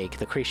a fake,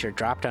 the creature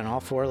dropped on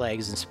all four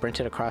legs and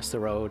sprinted across the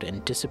road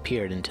and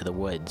disappeared into the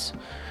woods.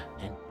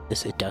 And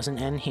it doesn't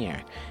end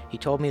here. He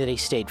told me that he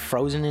stayed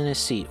frozen in his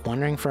seat,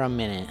 wondering for a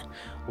minute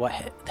what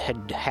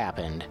had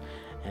happened.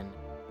 And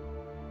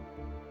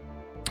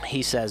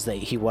he says that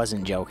he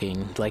wasn't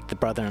joking. Like, the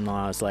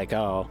brother-in-law is like,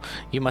 "Oh,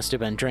 you must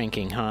have been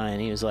drinking, huh?"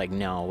 And he was like,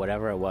 "No,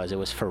 whatever it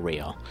was for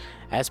real."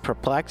 As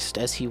perplexed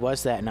as he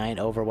was that night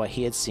over what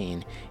he had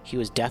seen, he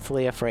was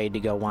deathly afraid to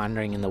go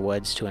wandering in the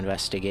woods to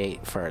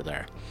investigate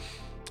further.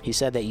 He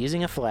said that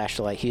using a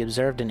flashlight, he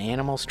observed an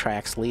animal's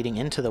tracks leading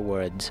into the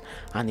woods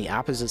on the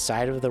opposite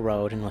side of the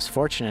road and was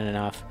fortunate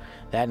enough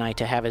that night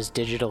to have his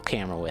digital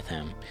camera with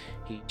him.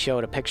 He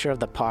showed a picture of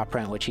the paw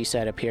print, which he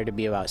said appeared to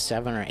be about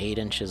 7 or 8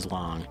 inches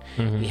long.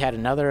 He had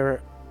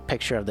another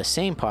picture of the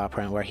same paw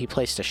print where he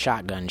placed a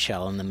shotgun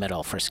shell in the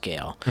middle for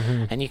scale.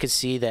 And you could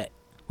see that,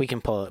 we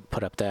can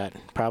put up that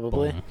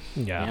probably.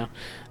 Yeah. You know?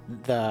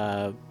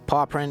 The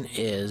paw print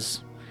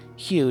is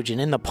huge, and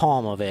in the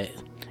palm of it,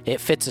 it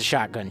fits a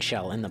shotgun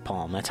shell in the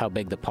palm. That's how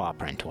big the paw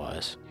print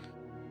was.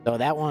 So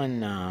that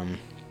one,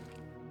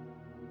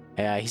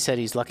 he said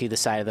he's lucky the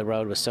side of the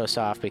road was so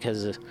soft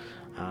because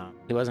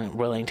he wasn't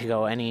willing to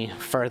go any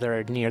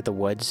further near the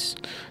woods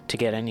to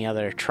get any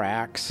other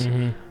tracks.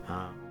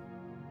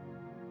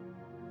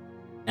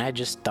 I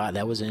just thought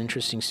that was an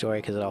interesting story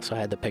because it also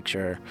had the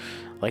picture,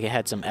 like it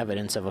had some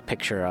evidence of a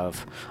picture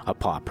of a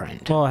paw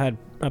print. Well, it had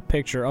a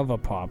picture of a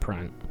paw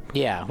print.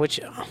 Yeah,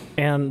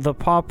 and the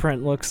paw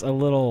print looks a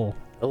little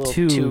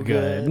too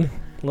good.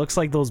 Looks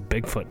like those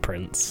Bigfoot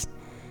prints,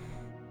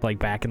 like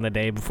back in the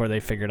day before they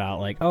figured out,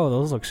 like, oh,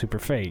 those look super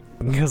fake.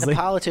 The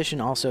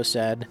politician also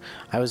said,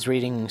 I was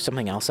reading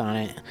something else on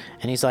it,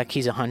 and he's like,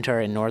 he's a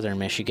hunter in northern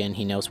Michigan.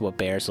 He knows what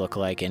bears look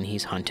like, and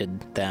he's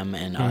hunted them,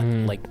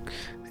 and like,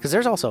 because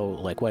there's also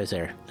like, what is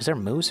there? Is there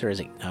moose or is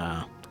it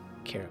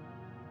caribou?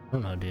 I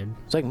don't know, dude.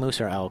 It's like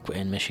moose or elk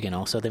in Michigan.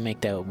 Also, they make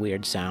that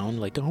weird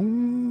sound, like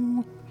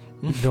Don't.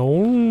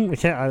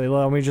 Yeah,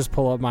 let me just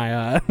pull up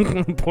my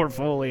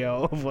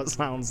portfolio of what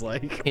sounds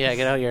like. Yeah,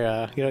 get out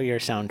your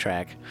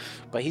soundtrack.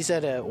 But he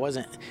said it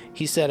wasn't.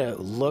 He said it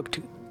looked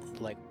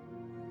like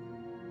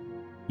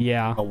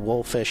a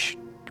wolfish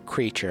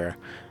creature,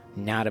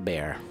 not a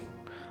bear.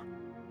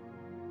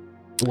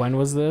 When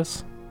was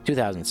this?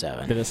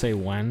 2007. Did it say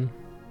when?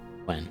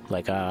 When?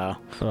 Like around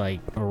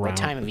what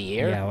time of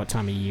year? Yeah, what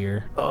time of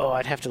year? Oh,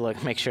 I'd have to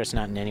look, make sure it's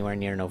not anywhere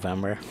near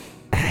November.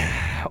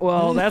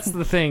 Well, that's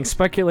the thing.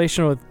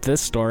 Speculation with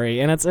this story,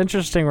 and it's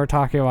interesting we're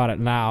talking about it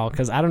now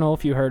because I don't know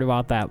if you heard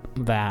about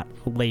that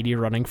lady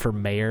running for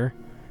mayor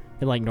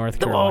in like North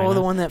Carolina. Oh,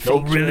 the one that the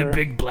faked really her.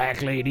 big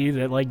black lady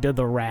that like did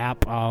the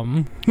rap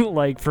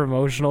like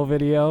promotional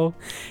video,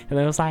 and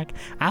it was like,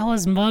 I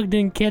was mugged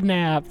and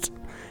kidnapped.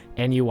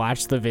 And you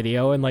watch the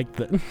video and like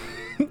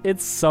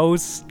it's so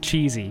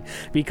cheesy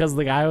because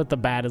the guy with the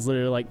bat is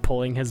literally like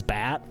pulling his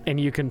bat and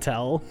you can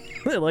tell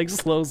it like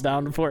slows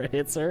down before it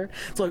hits her.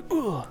 It's like,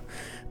 ugh.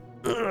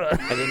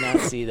 I did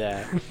not see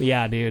that.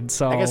 Yeah, dude.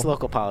 So I guess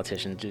local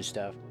politicians do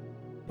stuff.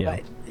 Yeah.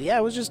 But, yeah,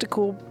 it was just a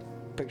cool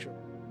picture.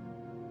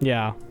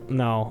 Yeah,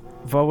 no.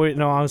 But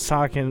I was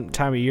talking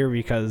time of year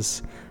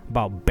because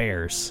about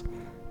bears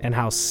and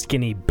how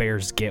skinny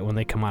bears get when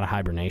they come out of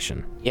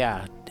hibernation.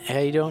 Yeah.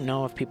 I don't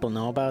know if people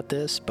know about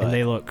this, but and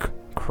they look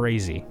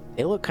crazy.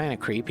 They look kind of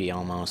creepy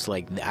almost.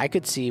 Like, I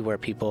could see where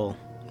people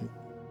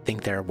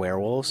think they're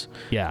werewolves.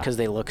 Yeah. Because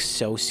they look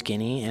so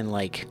skinny and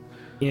like...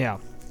 Yeah.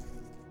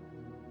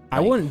 I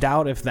wouldn't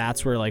doubt if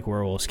that's where like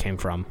werewolves came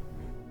from.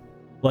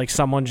 Like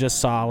someone just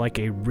saw like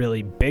a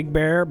really big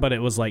bear, but it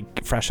was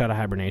like fresh out of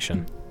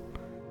hibernation.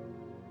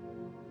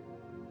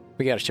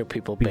 We got to show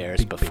people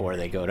bears before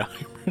they go to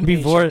hibernation.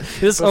 Before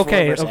this, Before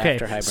okay. versus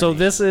after hibernation. So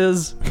this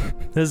is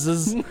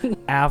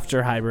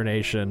after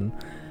hibernation,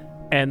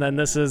 and then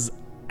this is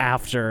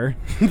after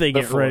they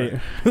get ready.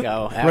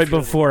 Go right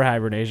before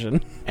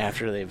hibernation.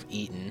 After they've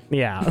eaten.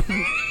 Yeah.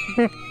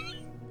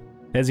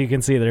 As you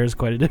can see, there's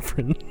quite a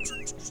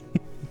difference.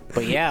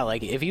 But yeah,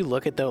 like if you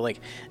look at though,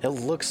 like it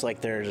looks like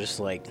they're just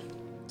like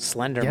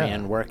Slender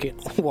Man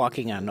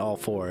walking on all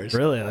fours.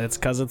 Really, it's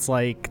because it's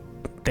like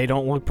they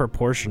don't look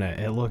proportionate.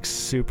 It looks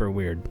super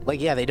weird.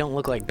 Like yeah, they don't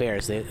look like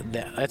bears.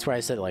 That's why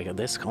I said like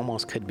this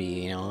almost could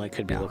be, it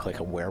could be look like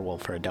a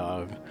werewolf or a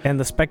dog. And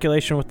the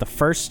speculation with the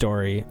first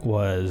story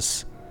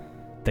was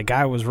the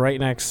guy was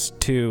right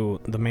next to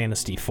the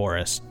Manistee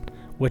Forest,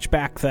 which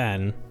back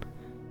then,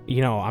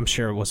 I'm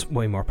sure it was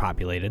way more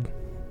populated.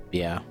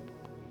 Yeah.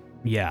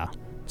 Yeah.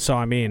 So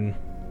populated.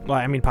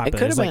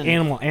 It's like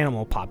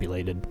animal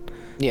populated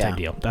type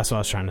deal. That's what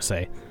I was trying to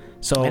say.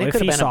 So and it if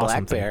could he have been saw a black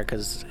something, bear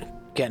because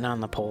getting on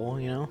the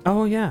pole,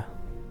 Oh yeah,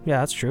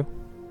 that's true.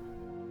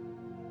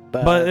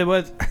 But it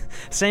was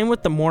same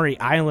with the Maury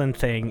Island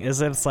thing. Is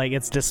that it's like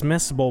it's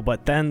dismissible,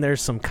 but then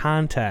there's some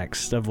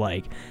context of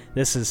like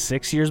this is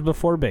 6 years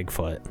before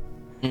Bigfoot,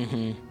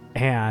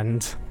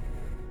 and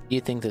you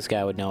think this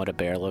guy would know what a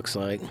bear looks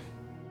like?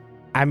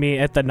 I mean,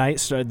 at the night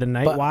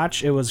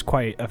watch, it was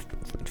quite.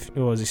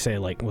 What was he say?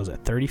 Like, was it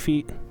 30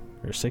 feet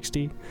or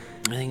 60?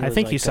 I think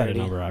like you said 30.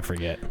 a number. I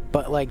forget.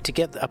 But like to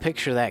get a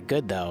picture that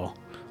good though,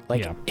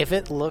 like Yeah. if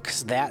it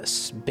looks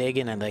that big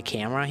in the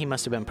camera, he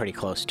must have been pretty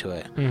close to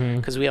it. Mm-hmm.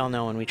 Because we all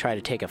know when we try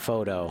to take a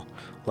photo,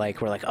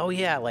 like we're like, oh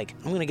yeah, like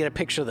I'm gonna get a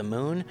picture of the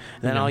moon, and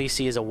then all you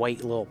see is a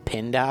white little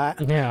pin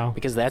dot. Yeah.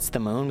 Because that's the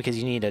moon. Because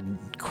you need a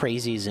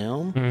crazy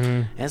zoom,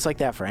 and it's like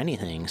that for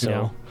anything. So.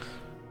 Yeah.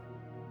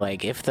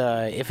 Like if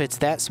it's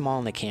that small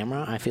in the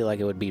camera, I feel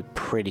like it would be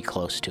pretty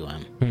close to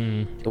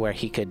him, to where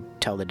he could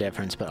tell the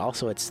difference. But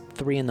also, it's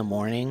 3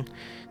 a.m.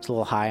 It's a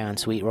little high on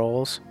sweet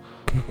rolls.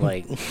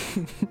 Like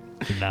he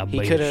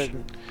could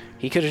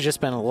have just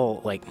been a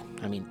little like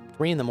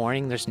 3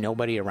 a.m. There's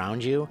nobody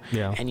around you,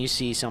 and you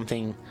see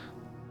something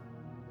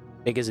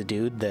big as a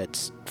dude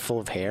that's full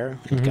of hair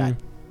and got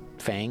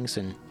fangs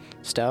and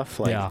stuff.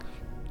 Like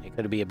it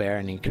could be a bear,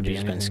 and he could have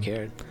just been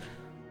scared.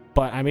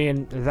 But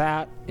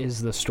that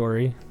is the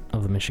story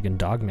of the Michigan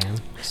Dogman.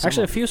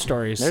 Actually, a few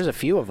stories. There's a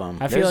few of them.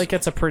 I feel like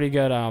it's a pretty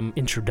good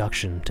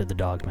introduction to the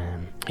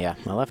Dogman. Yeah,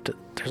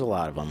 there's a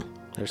lot of them.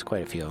 There's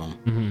quite a few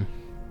of them.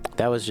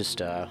 That was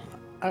just a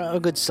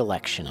good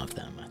selection of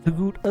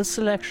them. A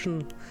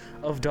selection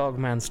of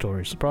Dogman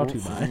stories brought to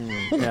you by.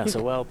 Yeah,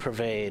 so well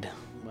purveyed.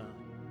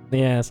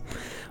 Yes.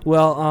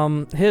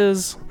 Well,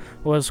 his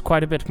was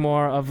quite a bit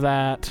more of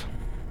that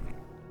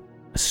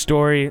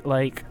story,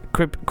 like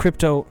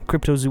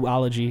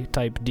cryptozoology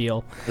type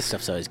deal. This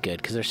stuff's always good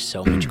because there's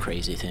so much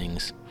crazy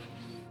things.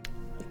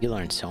 You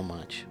learn so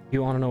much.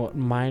 You want to know what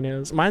mine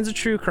is? Mine's a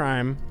true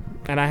crime,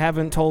 and I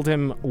haven't told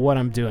him what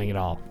I'm doing at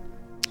all.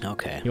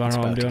 Okay. You want to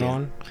know what I'm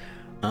doing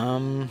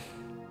on?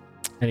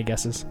 Any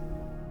guesses?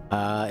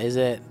 Is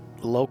it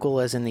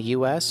local as in the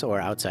U.S. or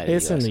outside of the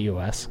U.S.? It's in the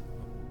U.S.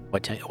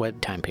 What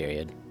time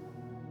period?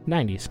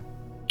 90s.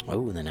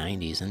 Oh, the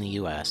 90s in the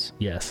U.S.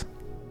 Yes.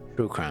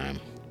 True crime.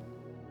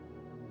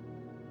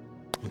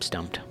 I'm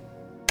stumped.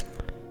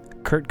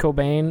 Kurt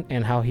Cobain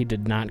and how he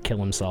did not kill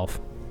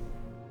himself.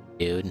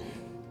 Dude.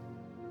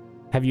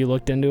 Have you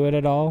looked into it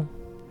at all?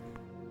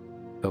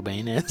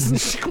 Cobain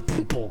is?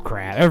 Bull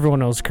crap. Everyone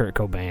knows Kurt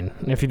Cobain.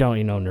 If you don't,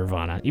 you know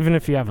Nirvana. Even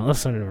if you haven't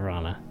listened to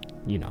Nirvana,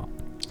 you know.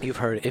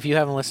 If you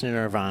haven't listened to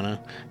Nirvana,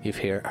 you've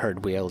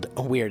heard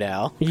Weird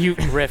Al You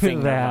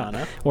riffing that,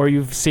 Nirvana. or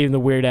you've seen the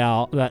Weird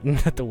Al,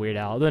 not the Weird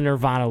Al, the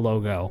Nirvana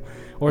logo,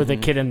 or the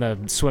kid in the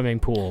swimming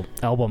pool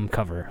album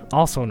cover,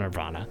 also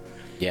Nirvana.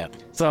 Yeah.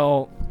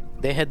 So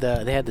they had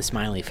the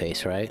smiley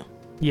face, right?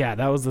 Yeah,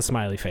 that was the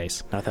smiley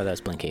face. I thought that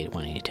was Blink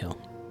 182.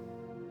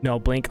 No,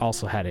 Blink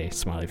also had a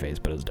smiley face,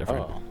 but it was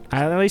different. Oh.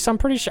 At least I'm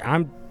pretty sure.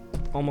 I'm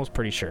almost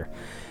pretty sure.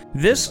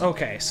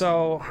 Okay,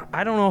 so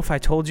I don't know if I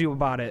told you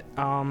about it.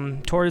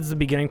 Towards the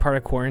beginning part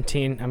of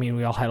quarantine, I mean,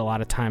 we all had a lot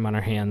of time on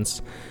our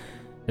hands,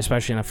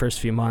 especially in the first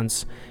few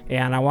months,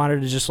 and I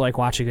wanted to just like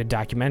watch a good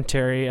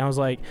documentary. I was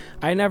like,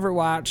 I never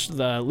watched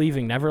the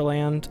Leaving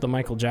Neverland, the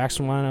Michael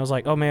Jackson one. I was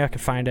like, oh, maybe I could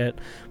find it,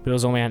 but it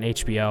was only on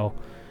HBO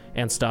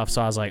and stuff.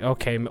 So I was like,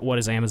 okay, what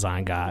has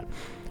Amazon got?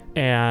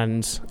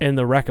 And in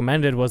the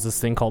recommended was this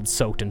thing called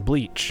Soaked in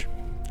Bleach.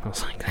 I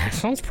was like, that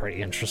sounds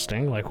pretty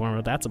interesting. Like, wonder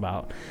what that's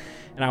about.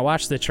 And I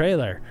watched the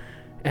trailer,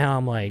 and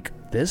I'm like,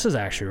 this is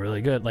actually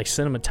really good. Like,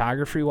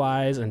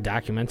 cinematography-wise and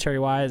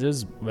documentary-wise, it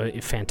was a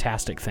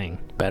fantastic thing.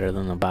 Better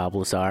than the Bob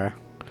Lazar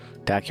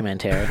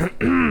documentary.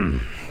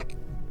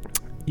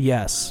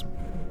 Yes.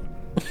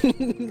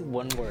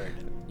 One word.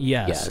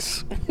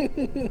 Yes.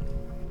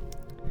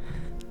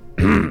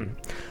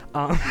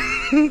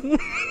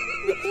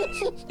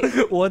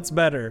 What's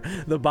better,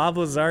 the Bob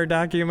Lazar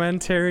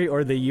documentary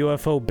or the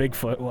UFO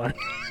Bigfoot one?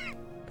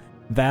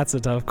 That's a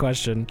tough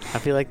question. I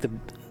feel like the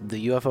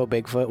UFO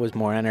Bigfoot was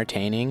more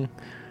entertaining,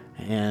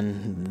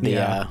 and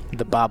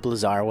the Bob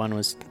Lazar one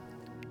was.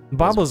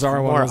 Bob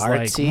Lazar one was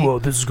artsy. Like, whoa,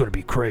 this is gonna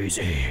be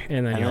crazy,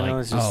 and then you're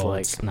like,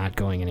 it's not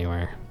going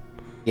anywhere.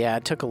 Yeah,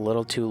 it took a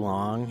little too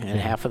long, and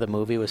half of the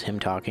movie was him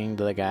talking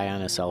to the guy on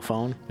his cell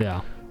phone.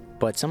 Yeah.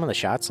 But some of the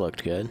shots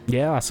looked good.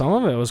 Yeah, some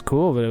of it was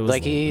cool, but it was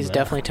like he's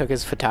definitely took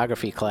his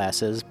photography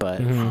classes,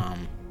 but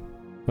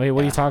Wait,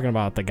 what are you talking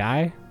about? The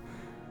guy?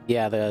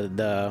 Yeah,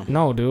 the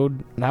No,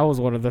 dude. That was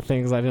one of the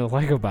things I didn't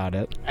like about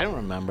it. I don't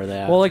remember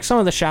that. Well, like some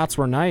of the shots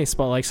were nice,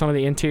 but like some of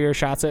the interior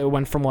shots, it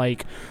went from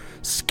like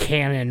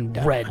Canon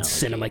red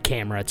cinema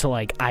camera to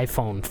like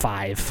iPhone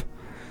 5.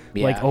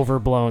 Yeah. Like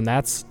overblown.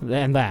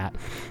 That.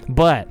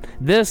 But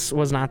this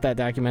was not that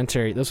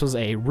documentary. This was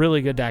a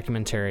really good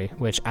documentary,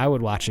 which I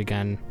would watch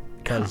again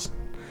because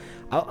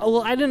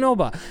I didn't know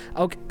about.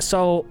 Okay,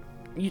 so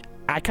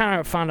I kind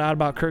of found out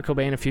about Kurt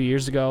Cobain a few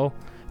years ago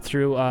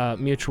through a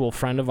mutual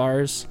friend of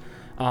ours.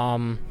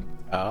 Yeah,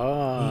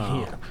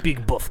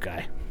 big buff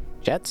guy.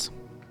 Jets?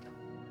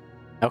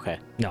 Okay.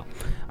 No.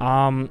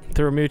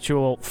 Through a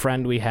mutual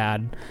friend we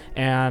had,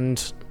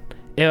 and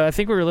I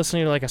think we were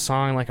listening to like a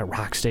song, like a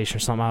rock station or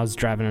something. I was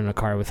driving in a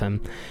car with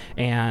him,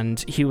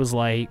 and he was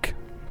like,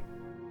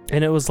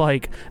 and it was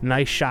like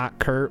Nice Shot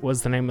Kurt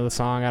was the name of the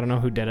song. I don't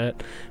know who did it.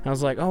 And I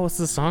was like, oh, what's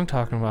this song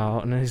talking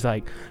about? And then he's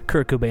like,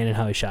 Kurt Cobain and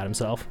how he shot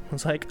himself. I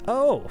was like,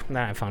 oh. And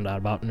then I found out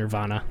about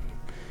Nirvana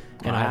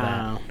and all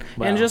that.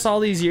 Wow. And just all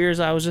these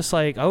years, I was just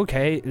like,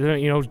 okay,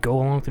 go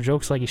along with the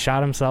jokes like he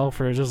shot himself,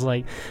 or just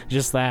like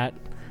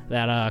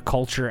that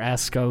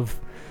culture-esque of,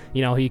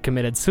 he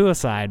committed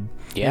suicide.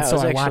 Yeah. And so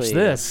I watched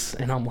this,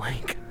 and I'm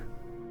like,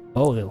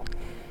 oh,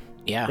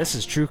 yeah, this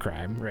is true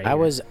crime, right?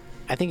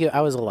 I think I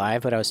was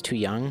alive, but I was too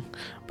young.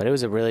 But it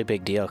was a really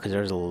big deal because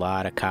there was a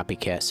lot of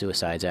copycat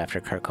suicides after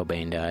Kurt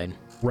Cobain died.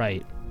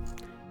 Right.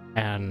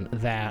 And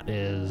that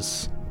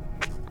is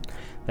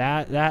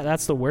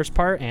that's the worst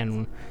part,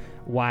 and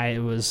why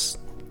it was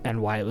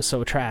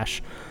so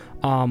trash.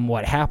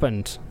 What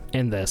happened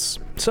in this?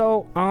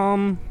 So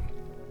I'm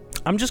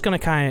just gonna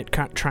kind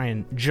of try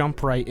and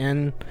jump right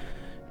in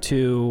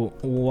to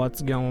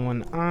what's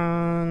going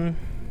on.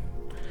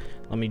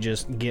 Let me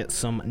just get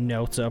some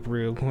notes up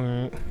real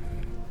quick.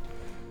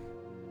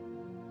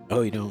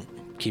 Oh, you don't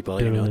keep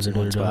all your notes in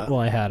one spot? Well,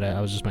 I had it. I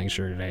was just making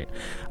sure today.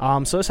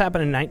 So this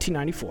happened in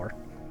 1994.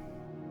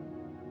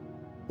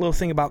 Little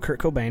thing about Kurt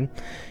Cobain.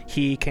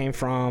 He came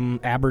from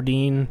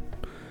Aberdeen,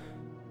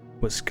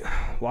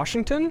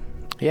 Washington?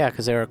 Yeah,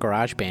 because they were a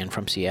garage band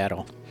from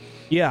Seattle.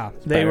 Yeah,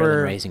 they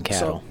were raising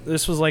cattle. So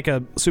this was like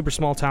a super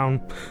small town.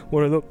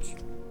 One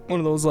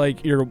of those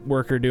like you're a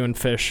worker doing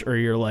fish, or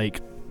you're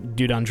like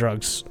dude on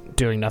drugs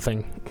doing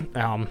nothing.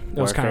 It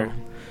was kind of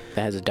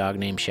that has a dog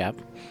named Shep.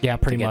 Yeah,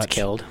 pretty much. Gets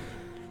killed.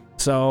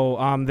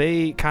 So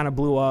they kind of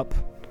blew up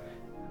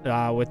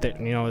with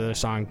their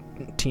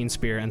song Teen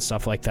Spirit and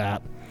stuff like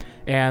that.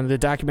 And the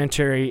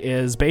documentary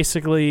is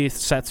basically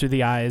set through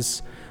the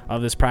eyes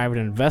of this private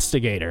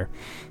investigator.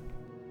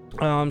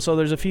 So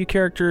there's a few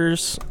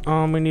characters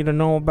we need to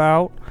know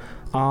about.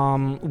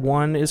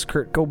 One is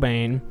Kurt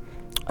Cobain.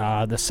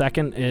 The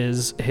second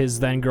is his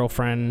then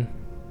girlfriend,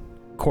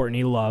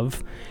 Courtney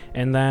Love.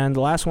 And then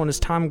the last one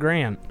is Tom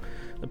Grant,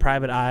 the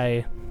private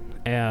eye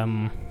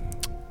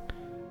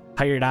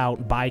hired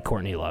out by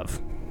Courtney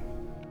Love.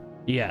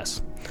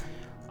 Yes.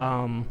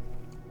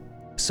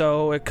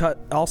 So it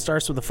all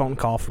starts with a phone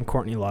call from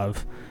Courtney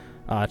Love.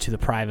 to the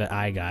private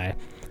eye guy,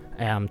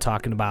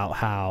 talking about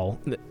how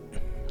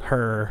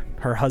her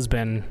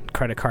husband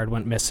credit card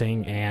went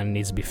missing and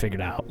needs to be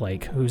figured out,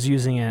 like who's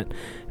using it,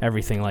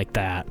 everything like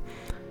that.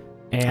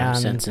 And I'm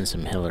sensing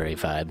some Hillary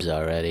vibes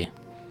already.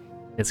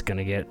 It's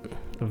gonna get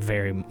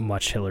very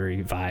much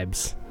Hillary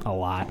vibes, a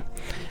lot.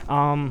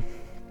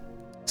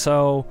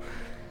 So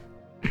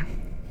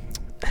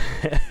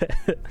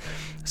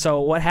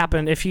so what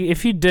happened, if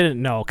you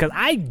didn't know, because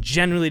I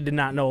generally did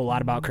not know a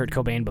lot about Kurt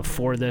Cobain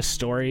before this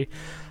story.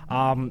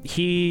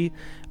 He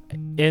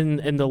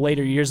in the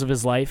later years of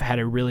his life had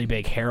a really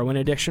big heroin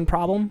addiction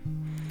problem,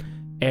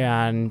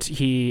 and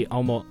he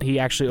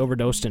actually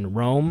overdosed in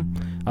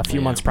Rome a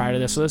few months prior to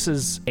this. So this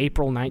is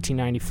April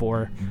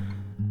 1994,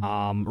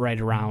 right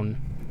around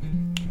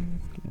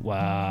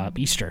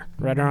Easter,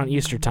 right around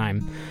Easter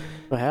time.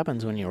 What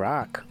happens when you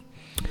rock?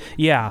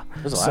 Yeah,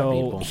 There's a lot of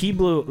people. He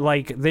blew,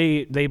 like,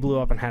 they blew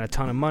up and had a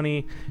ton of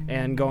money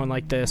and going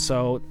like this.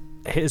 So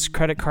his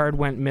credit card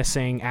went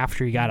missing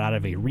after he got out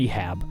of a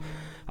rehab.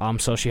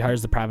 So she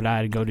hires the private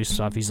eye to go do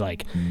stuff. He's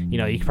like, you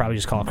could probably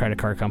just call a credit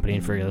card company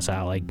and figure this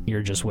out. Like,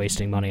 you're just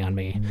wasting money on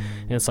me.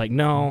 And it's like,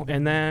 no.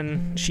 And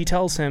then she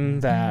tells him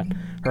that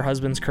her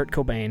husband's Kurt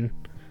Cobain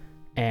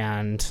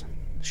and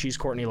she's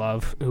Courtney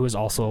Love, who is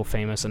also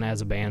famous and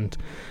has a band.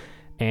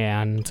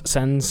 And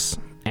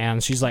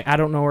she's like, I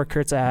don't know where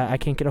Kurt's at. I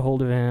can't get a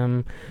hold of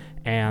him.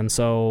 And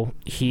so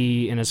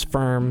he and his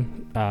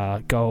firm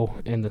go,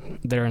 and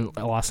they're in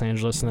Los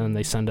Angeles, and then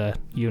they send a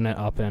unit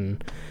up in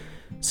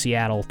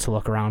Seattle to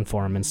look around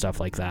for him and stuff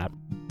like that.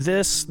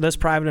 This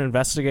private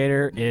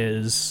investigator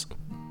is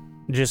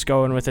just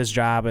going with his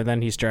job, and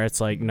then he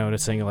starts like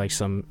noticing like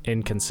some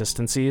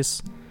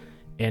inconsistencies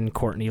in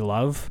Courtney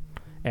Love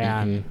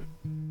and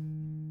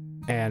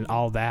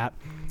all that.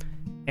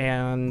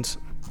 And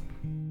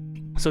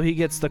so he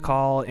gets the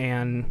call,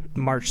 and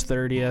March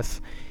 30th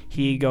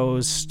he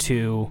goes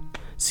to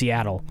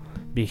Seattle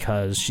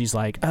because she's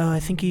like, oh, I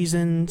think he's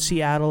in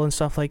Seattle and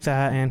stuff like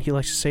that, and he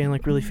likes to stay in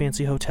like really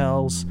fancy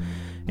hotels.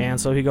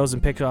 And so he goes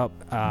and picks up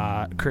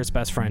Kurt's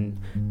best friend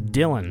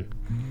Dylan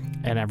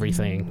and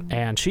everything,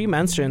 and she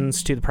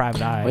mentions to the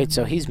private eye. Wait,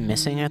 so he's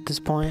missing at this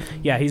point?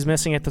 Yeah, he's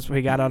missing at this point.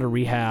 He got out of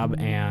rehab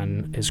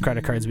and his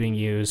credit card's being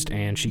used,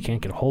 and she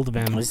can't get a hold of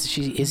him. Is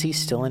he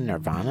still in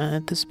Nirvana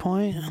at this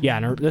point?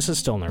 Yeah, this is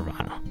still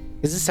Nirvana.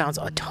 Because this sounds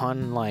a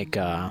ton like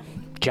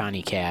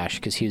Johnny Cash,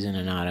 because he was in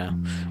and out of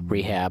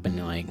rehab,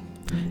 and like...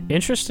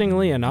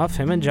 Interestingly enough,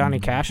 him and Johnny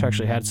Cash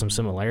actually had some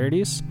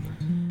similarities.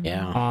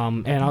 Yeah.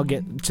 And I'll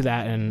get to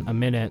that in a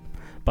minute.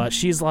 But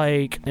she's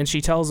like, and she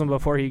tells him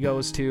before he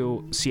goes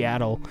to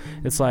Seattle,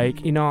 it's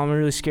like, I'm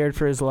really scared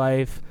for his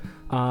life,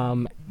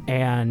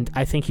 and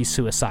I think he's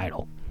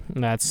suicidal.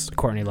 And that's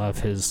Courtney Love,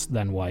 his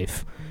then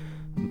wife.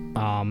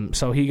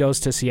 So he goes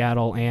to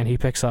Seattle, and he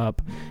picks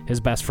up his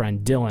best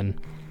friend Dylan,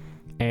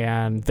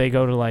 and they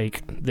go to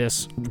like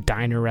this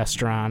diner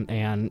restaurant,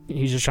 and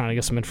he's just trying to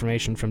get some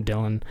information from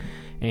Dylan,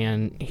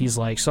 and he's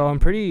like, so I'm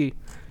pretty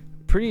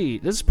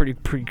this is pretty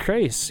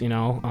crazy,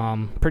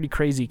 pretty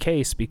crazy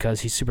case,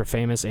 because he's super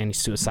famous and he's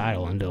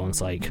suicidal. And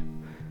Dylan's like,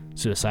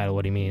 suicidal,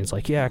 what do you mean? It's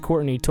like, yeah,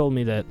 Courtney told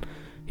me that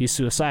he's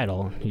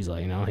suicidal. He's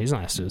like, he's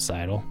not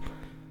suicidal.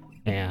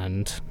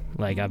 And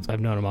like, I've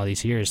known him all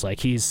these years. Like,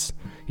 he's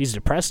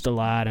depressed a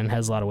lot and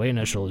has a lot of weight on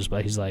his shoulders,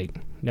 but he's like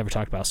never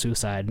talked about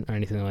suicide or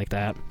anything like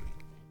that.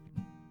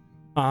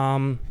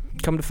 Come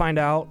to find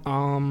out,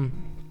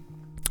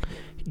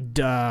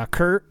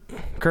 Kurt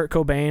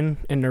Cobain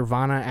and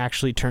Nirvana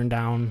actually turned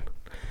down,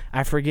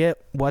 I forget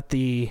what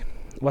the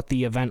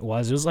event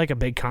was. It was like a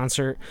big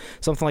concert,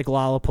 something like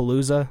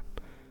Lollapalooza,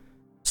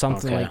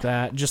 something like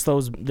that. Just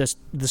those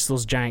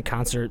giant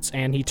concerts,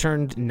 and he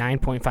turned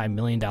 $9.5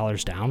 million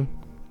down.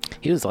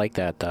 He was like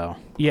that though.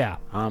 Yeah.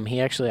 He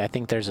actually, I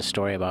think there's a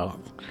story about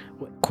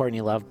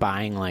Courtney Love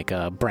buying like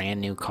a brand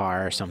new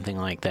car or something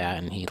like that,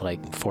 and he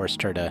like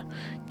forced her to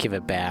give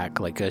it back,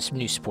 like a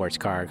new sports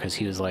car, because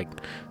he was like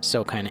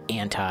so kind of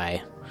anti.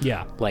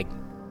 Yeah. Like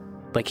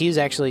he was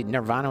actually,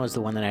 Nirvana was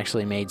the one that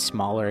actually made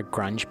smaller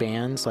grunge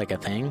bands like a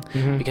thing,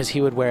 because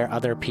he would wear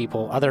other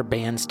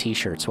bands'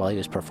 t-shirts while he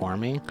was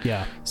performing.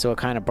 Yeah. So it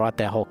kind of brought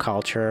that whole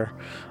culture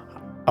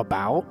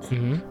about,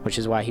 which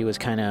is why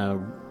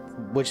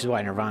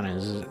why Nirvana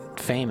is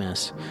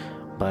famous.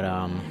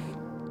 But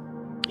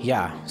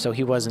yeah, so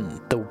he was an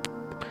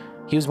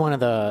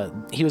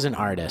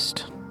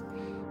artist,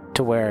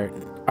 to where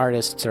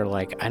artists are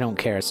like, I don't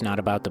care, it's not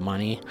about the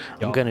money.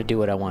 Yep. I'm gonna do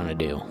what I want to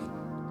do.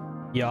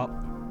 Yup.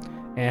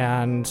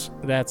 And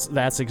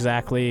that's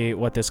exactly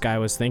what this guy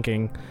was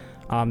thinking,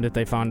 that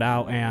they found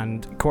out.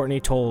 And Courtney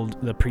told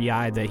the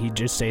PI that he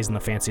just stays in the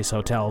fanciest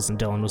hotels, and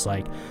Dylan was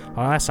like,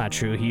 oh, that's not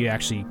true. He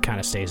actually kind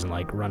of stays in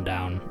like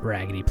rundown,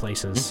 raggedy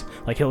places.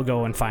 Like, he'll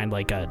go and find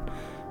like a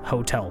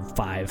Hotel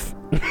 5.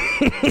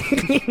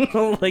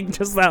 Like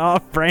just that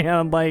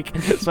off-brand, like,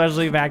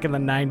 especially back in the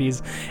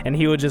 90s, and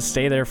he would just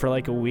stay there for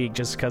like a week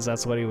just because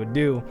that's what he would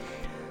do.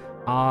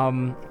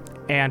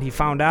 And he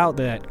found out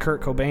that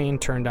Kurt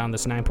Cobain turned down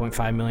this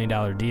 $9.5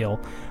 million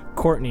deal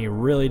Courtney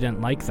really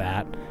didn't like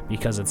that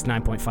because it's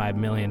 $9.5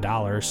 million.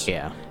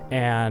 Yeah.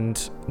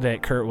 And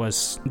that Kurt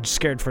was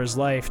scared for his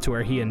life to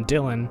where he and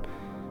Dylan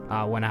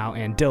went out,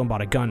 and Dylan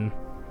bought a gun,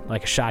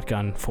 like a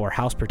shotgun, for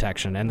house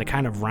protection. And the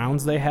kind of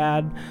rounds they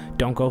had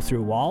don't go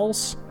through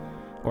walls,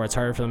 or it's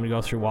harder for them to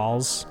go through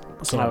walls.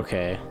 So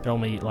okay. It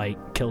only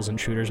like kills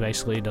intruders,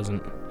 basically. It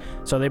doesn't.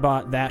 So they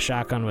bought that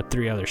shotgun with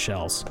 3 other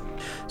shells.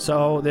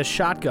 So this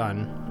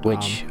shotgun,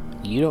 which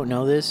you don't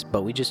know this,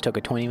 but we just took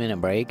a 20-minute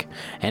break,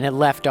 and it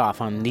left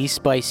off on the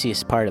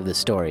spiciest part of the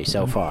story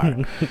so far.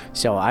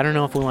 So I don't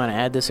know if we want to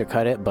add this or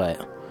cut it,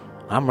 but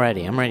I'm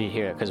ready. I'm ready to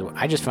hear it because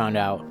I just found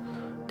out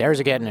they're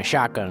getting a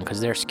shotgun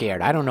because they're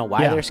scared. I don't know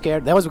why they're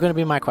scared. That was going to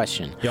be my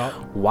question. Yep.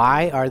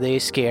 Why are they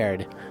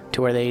scared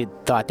to where they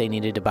thought they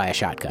needed to buy a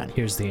shotgun?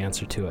 Here's the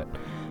answer to it.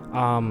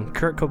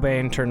 Kurt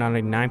Cobain turned on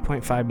a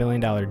 $9.5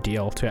 million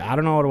deal to, I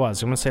don't know what it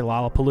was. I'm going to say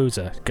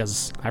Lollapalooza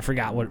because I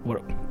forgot what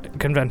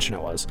convention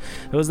it was.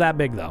 It was that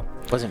big, though.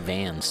 It wasn't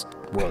Vans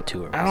World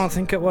Tour. I don't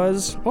think it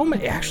was. Well,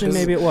 actually,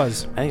 maybe it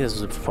was. I think this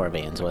was before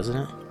Vans,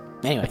 wasn't it?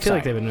 Anyway, I feel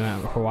like they've been doing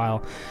that for a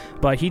while.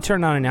 But he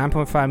turned on a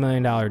 $9.5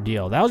 million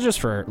deal. That was just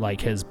for, like,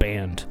 his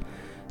band.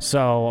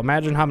 So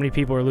imagine how many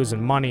people were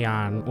losing money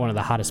on one of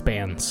the hottest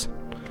bands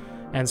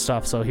and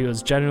stuff. So he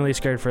was genuinely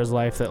scared for his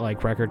life that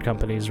like record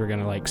companies were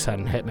gonna like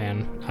send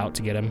Hitman out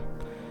to get him.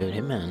 Dude,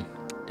 Hitman,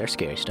 they're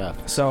scary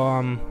stuff.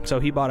 So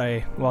he bought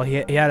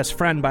he had his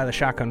friend buy the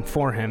shotgun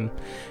for him,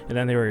 and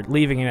then they were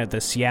leaving it at the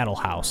Seattle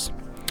house.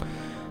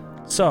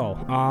 So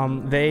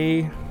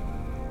they're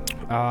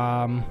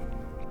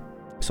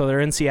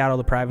in Seattle,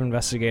 the private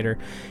investigator,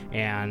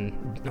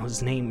 and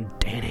his name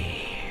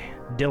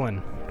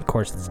Dylan. Of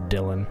course, it's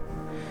Dylan.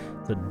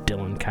 The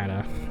Dylan kind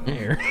of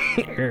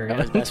area. That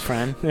was his best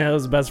friend? Yeah,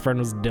 his best friend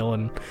was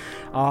Dylan.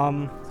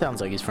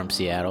 Sounds like he's from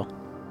Seattle.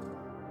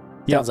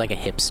 Yep. Sounds like a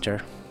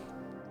hipster.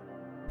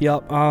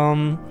 Yep.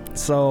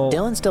 So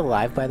Dylan's still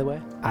alive, by the way?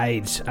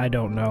 I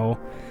don't know.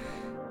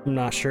 I'm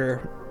not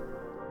sure.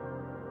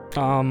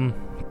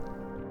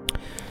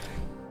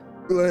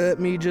 Let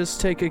me just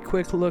take a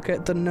quick look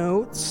at the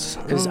notes.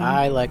 Because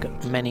I,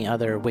 like many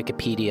other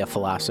Wikipedia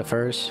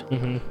philosophers,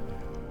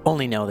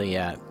 only know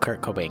that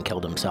Kurt Cobain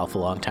killed himself a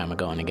long time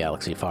ago in a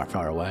galaxy far,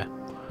 far away.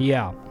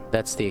 Yeah.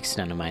 That's the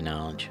extent of my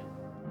knowledge.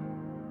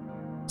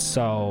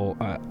 So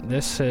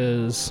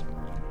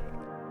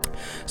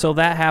so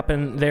that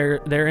happened.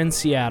 They're in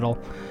Seattle,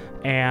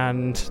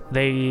 and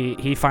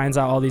he finds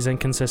out all these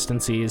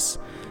inconsistencies.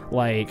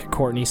 Like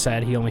Courtney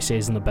said, he only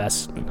stays in the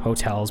best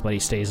hotels, but he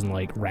stays in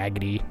like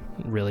raggedy,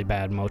 really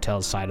bad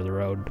motels side of the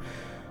road,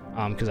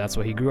 because that's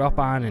what he grew up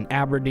on in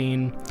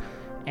Aberdeen.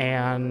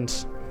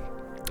 And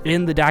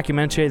in the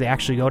documentary, they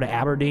actually go to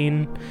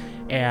Aberdeen,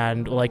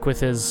 and like with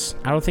his,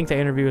 I don't think they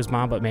interview his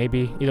mom, but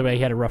maybe. Either way,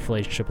 he had a rough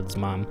relationship with his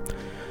mom.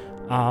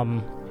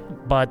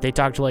 But they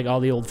talked to like all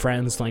the old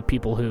friends, like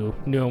people who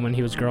knew him when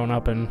he was growing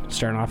up and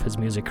starting off his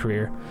music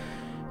career.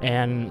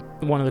 And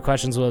one of the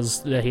questions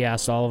was that he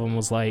asked all of them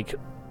was like,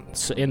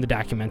 in the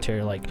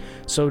documentary, like,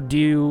 so do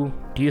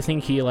you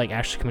think he like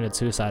actually committed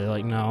suicide? They're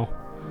like, no.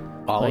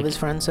 All like, of his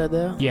friends said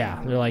that?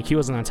 Yeah, they're like, he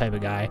wasn't that type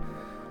of guy.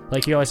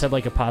 Like, he always had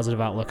like a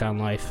positive outlook on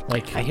life.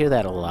 Like, I hear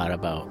that a lot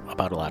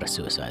about a lot of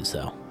suicides,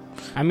 though.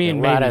 I mean,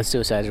 a lot of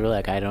suicides were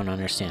like, I don't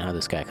understand how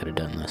this guy could have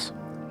done this.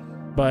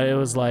 But it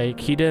was like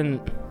he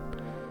didn't.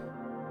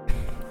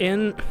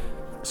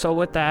 So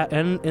with that,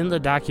 in the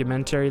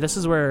documentary, this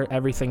is where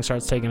everything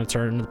starts taking a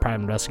turn. The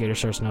private investigator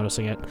starts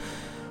noticing it.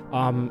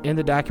 In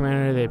the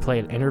documentary, they play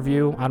an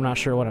interview. I'm not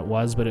sure what it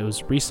was, but it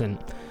was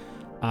recent.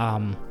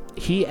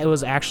 He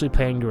was actually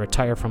planning to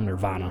retire from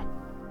Nirvana.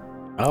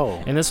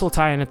 Oh. And this will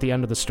tie in at the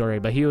end of the story,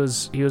 but he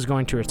was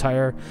going to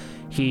retire.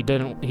 He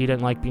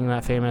didn't like being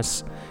that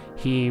famous.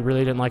 He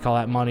really didn't like all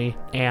that money.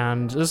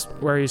 And this is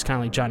where he's kind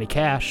of like Johnny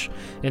Cash.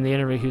 In the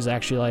interview, he was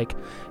actually like,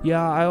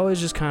 yeah, I always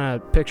just kind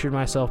of pictured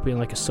myself being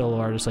like a solo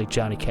artist like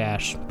Johnny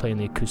Cash, playing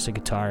the acoustic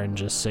guitar and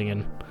just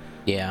singing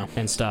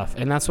and stuff.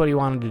 And that's what he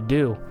wanted to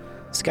do.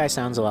 This guy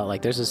sounds a lot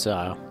like, there's this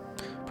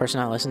person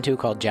I listen to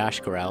called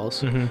Josh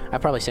Garrels. I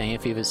probably sang a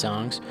few of his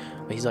songs,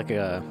 but he's like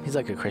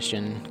a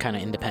Christian kind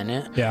of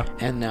independent. Yeah.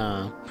 And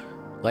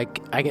like,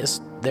 I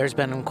guess there's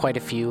been quite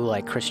a few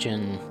like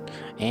Christian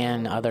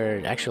and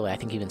other, actually I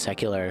think even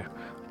secular,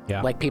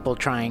 like people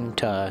trying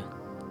to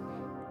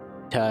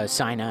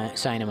sign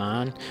him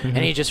on, and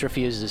he just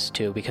refuses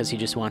to because he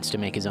just wants to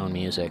make his own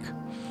music.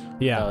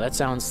 Yeah.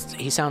 So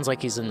he sounds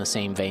like he's in the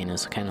same vein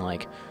as kind of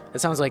like,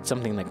 it sounds like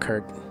something that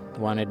Kurt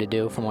wanted to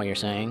do from what you're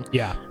saying.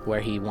 Yeah. Where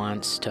he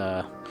wanted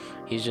to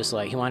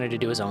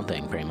do his own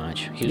thing pretty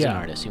much. He was an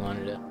artist.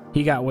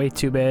 He got way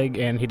too big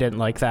and he didn't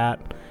like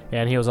that.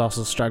 And he was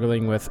also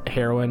struggling with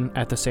heroin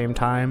at the same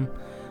time.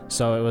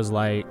 So it was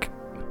like,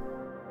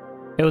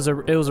 it was a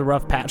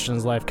rough patch in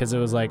his life because it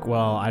was like,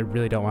 well, I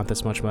really don't want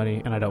this much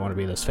money and I don't want to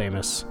be this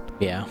famous.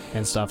 Yeah.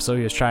 And stuff. So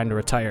he was trying to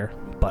retire.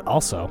 But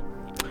also,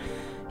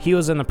 he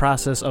was in the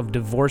process of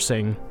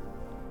divorcing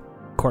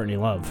Courtney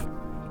Love.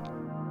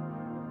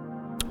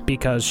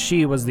 Because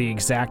she was the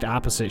exact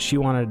opposite. She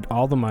wanted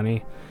all the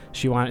money.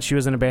 She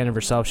was in a band of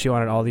herself. She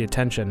wanted all the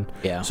attention.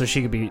 Yeah. So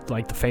she could be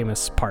like the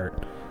famous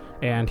part.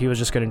 And he was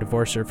just going to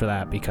divorce her for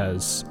that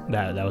because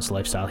that was the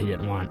lifestyle he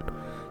didn't want.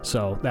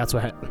 So that's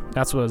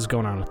what was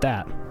going on with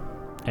that.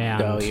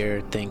 And so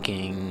you're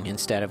thinking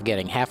instead of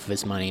getting half of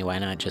his money, why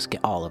not just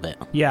get all of it?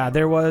 Yeah,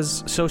 there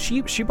was. So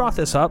she brought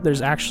this up.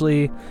 There's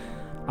actually,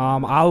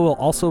 I will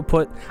also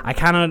put.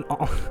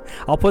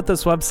 I'll put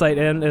this website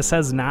in. It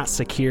says not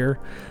secure,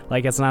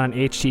 like it's not an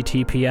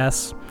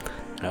HTTPS.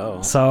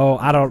 Oh. So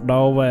I don't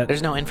know, but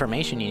there's no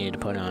information you need to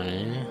put on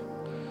it.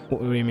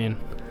 What do you mean?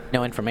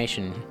 No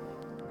information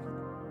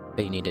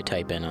that you need to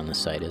type in on the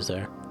site, is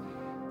there?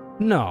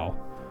 No.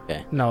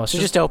 Okay. No, it's so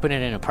just open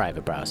it in a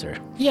private browser.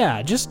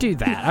 Yeah, just do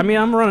that. I mean,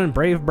 I'm running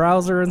Brave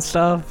browser and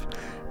stuff.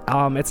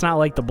 It's not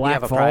like the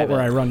Black Vault where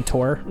I run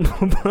Tor. You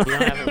don't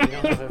have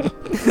a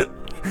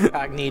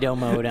incognito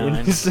mode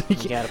on.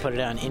 You gotta put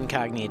it on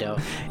incognito.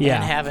 Yeah.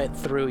 And have it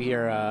through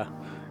your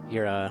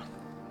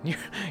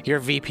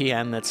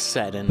VPN that's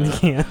set in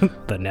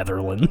the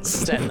Netherlands.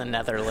 Set in the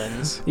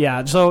Netherlands.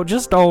 Yeah, so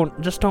just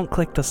don't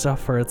click the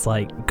stuff where it's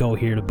like, go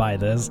here to buy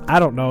this. I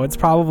don't know, it's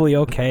probably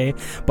okay,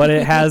 but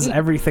it has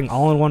everything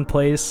all in one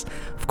place.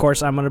 Of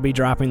course, I'm going to be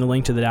dropping the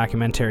link to the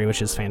documentary,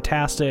 which is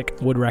fantastic.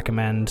 Would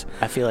recommend.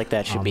 I feel like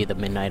that should be the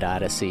Midnight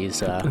Odyssey's.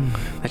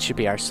 That should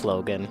be our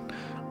slogan.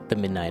 The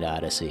Midnight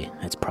Odyssey.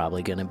 It's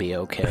probably going to be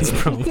okay. It's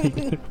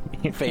probably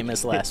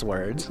famous last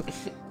words.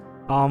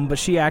 But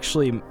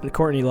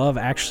Courtney Love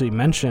actually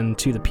mentioned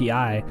to the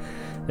PI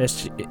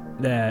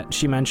that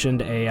she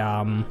mentioned a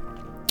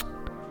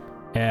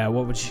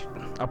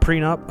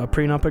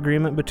prenup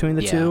agreement between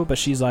the two, but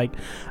she's like,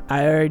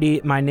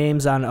 my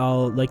name's on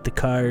all like the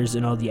cars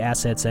and all the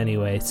assets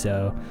anyway,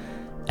 so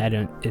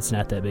it's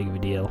not that big of a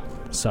deal.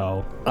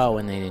 So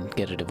when they didn't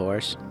get a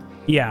divorce?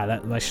 Yeah,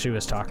 that like she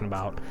was talking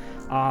about.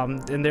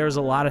 And there's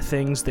a lot of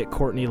things that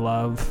Courtney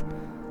Love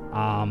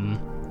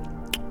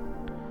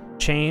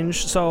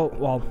changed,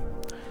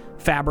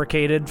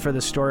 fabricated for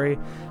the story.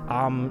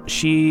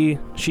 She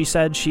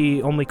said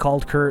she only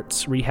called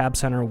Kurt's rehab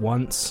center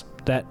once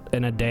that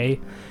in a day,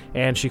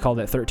 and she called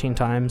it 13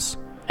 times.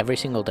 Every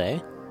single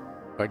day?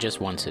 Or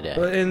just once a day?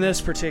 But in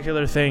this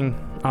particular thing,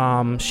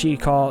 she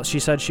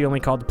said she only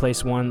called the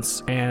place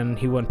once and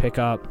he wouldn't pick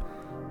up,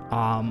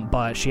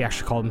 but she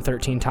actually called him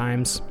 13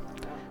 times.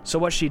 So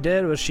what she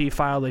did was she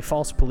filed a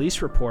false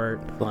police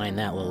report. Flying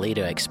that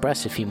Lolita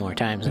Express a few more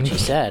times than she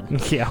said.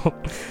 Yeah.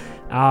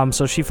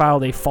 So she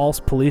filed a false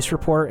police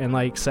report and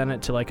like sent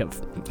it to like a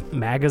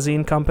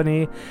magazine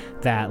company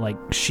that like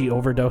she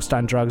overdosed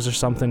on drugs or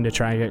something to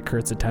try and get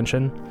Kurt's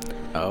attention.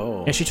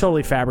 Oh. And she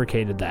totally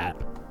fabricated that.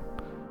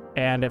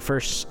 And at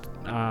first,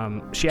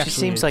 she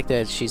seems like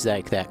that. She's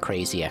like that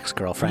crazy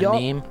ex-girlfriend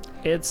meme.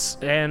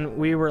 And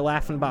we were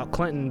laughing about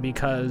Clinton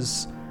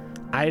because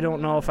I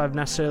don't know if I've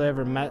necessarily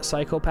ever met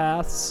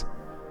psychopaths.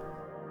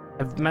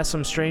 I've met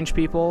some strange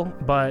people,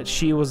 but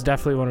she was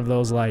definitely one of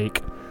those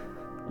like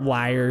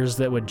liars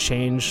that would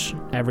change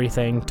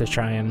everything to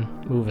try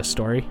and move a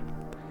story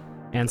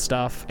and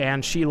stuff.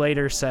 And she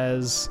later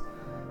says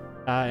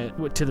to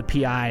the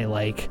PI,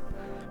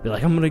 be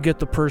like, I'm gonna get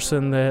the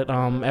person that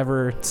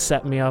ever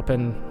set me up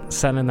and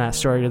sent in that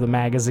story to the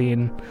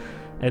magazine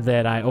and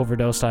that I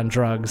overdosed on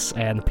drugs.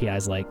 And the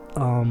PI's like,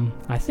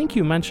 I think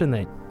you mentioned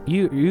that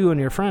you and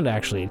your friend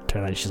actually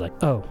turned out. She's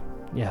like, oh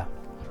yeah.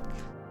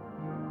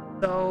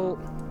 So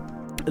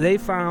they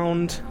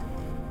found.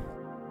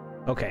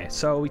 Okay,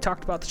 so we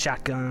talked about the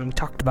shotgun. We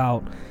talked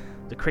about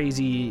the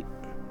crazy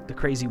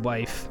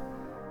wife.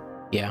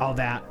 Yeah. All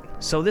that.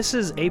 So this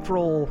is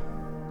April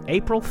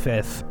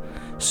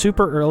 5th,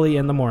 super early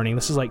in the morning.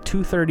 This is like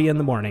 2:30 in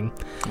the morning.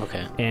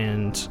 Okay.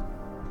 And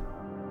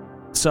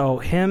so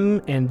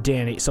him and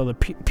Danny, so the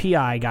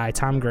PI guy,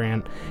 Tom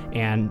Grant,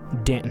 and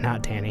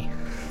not Danny.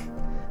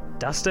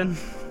 Dustin?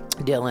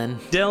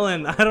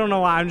 Dylan. I don't know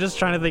why. I'm just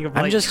trying to think of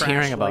I'm just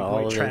hearing about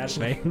all of trash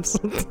names.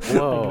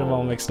 Whoa. I'm them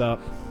all mixed up.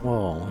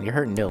 Whoa, you're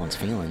hurting Dylan's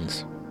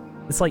feelings.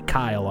 It's like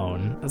Kyle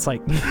own. It's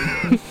like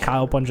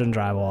Kyle punching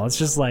drywall. It's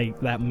just like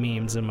that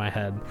meme's in my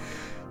head.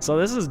 So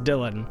this is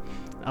Dylan.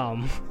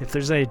 If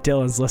there's any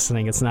Dylans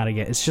listening, it's not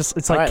again.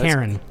 It's like right,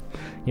 Karen.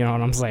 You know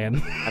what I'm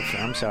saying?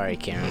 I'm sorry,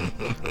 Karen.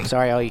 I'm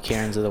sorry, all you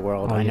Karens of the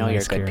world. I know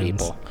you're good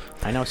people.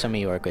 I know some of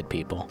you are good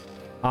people.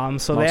 So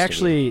Most they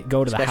actually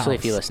go to the house. Especially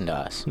if you listen to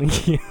us.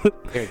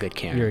 You're a good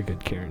Karen. You're a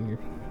good Karen. You're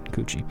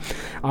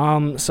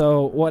coochie.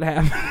 So what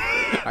happened?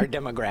 Our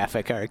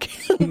demographic,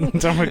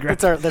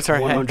 that's our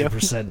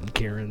 100%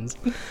 Karens.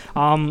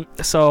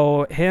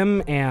 So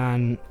him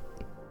and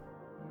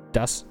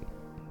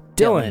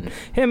Dylan.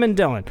 Him and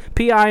Dylan.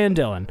 PI and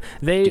Dylan.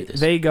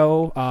 They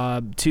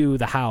go to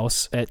the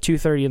house at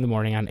 2:30 in the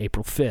morning on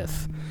April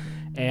 5th.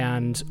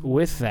 And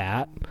with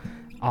that,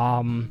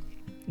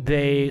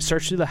 they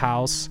search through the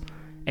house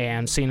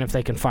and seeing if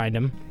they can find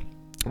him.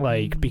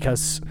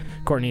 because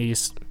Courtney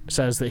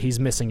says that he's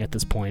missing at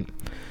this point.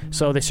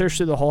 So they search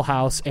through the whole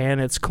house, and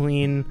it's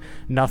clean,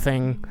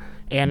 nothing,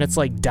 and it's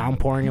like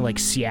downpouring, like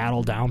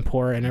Seattle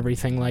downpour and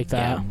everything like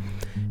that. Yeah.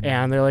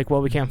 And they're like,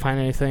 well, we can't find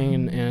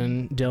anything,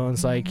 and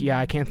Dylan's like, yeah,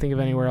 I can't think of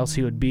anywhere else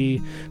he would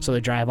be. So they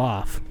drive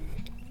off.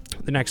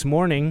 The next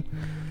morning,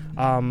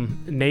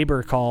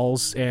 neighbor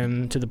calls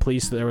in to the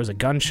police that there was a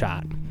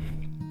gunshot,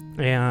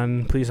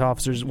 and police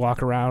officers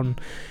walk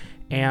around.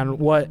 And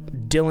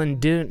what Dylan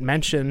didn't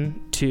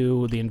mention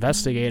to the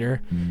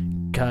investigator,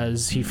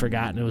 because he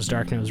forgot and it was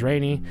dark and it was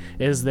rainy,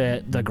 is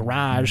that the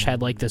garage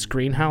had like this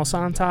greenhouse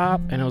on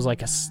top, and it was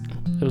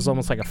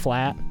almost like a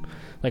flat,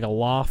 like a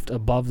loft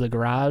above the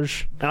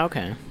garage.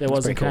 Okay. It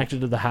wasn't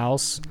connected to the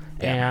house,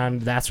 and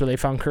that's where they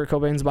found Kurt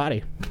Cobain's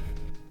body.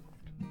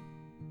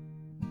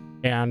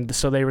 And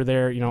so they were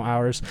there,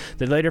 hours.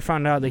 They later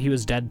found out that he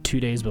was dead 2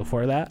 days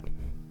before that.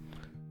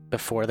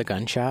 Before the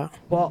gunshot?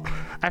 Well,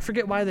 I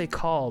forget why they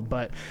called,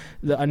 but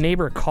a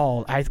neighbor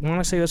called. I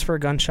want to say it was for a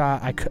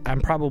gunshot. I'm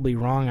probably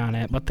wrong on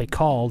it, but they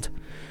called.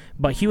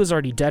 But he was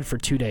already dead for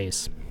 2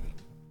 days.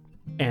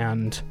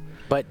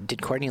 But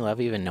did Courtney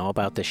Love even know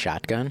about the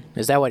shotgun?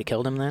 Is that what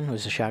killed him then?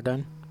 Was the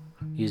shotgun?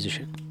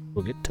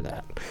 We'll get to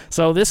that.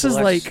 So this is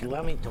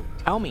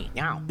tell me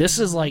now. This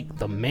is like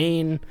the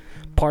main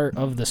part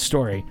of the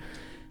story.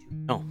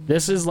 Oh.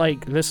 This is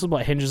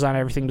what hinges on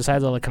everything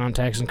besides all the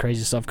context and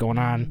crazy stuff going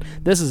on.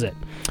 This is it.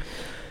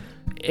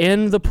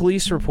 In the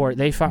police report,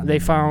 they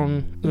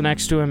found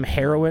next to him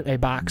a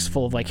box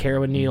full of like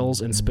heroin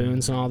needles and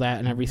spoons and all that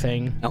and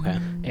everything. Okay.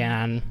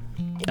 And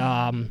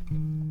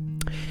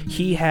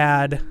he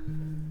had,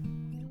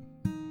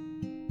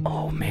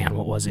 oh man,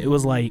 what was it?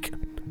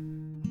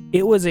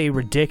 It was a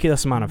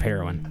ridiculous amount of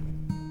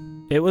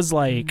heroin. It was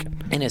like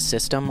in his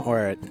system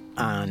or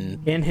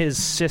on in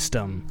his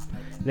system.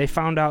 They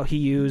found out he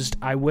used,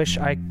 I wish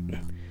I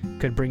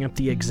could bring up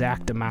the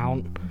exact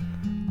amount.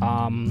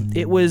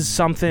 It was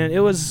something, it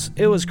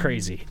was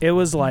crazy. It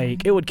was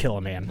like, it would kill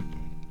a man.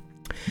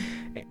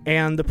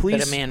 And the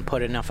police... But a man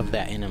put enough of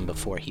that in him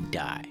before he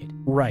died.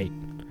 Right.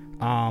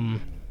 And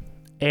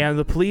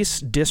the police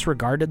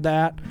disregarded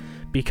that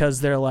because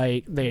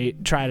they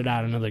tried it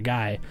out on another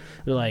guy.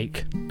 They're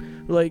like,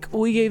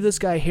 we gave this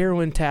guy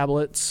heroin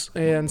tablets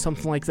and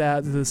something like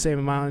that, the same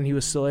amount, and he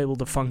was still able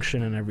to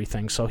function and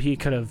everything. So he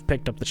could have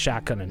picked up the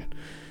shotgun and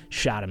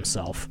shot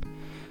himself.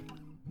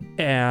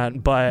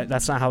 But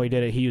that's not how he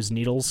did it. He used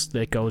needles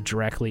that go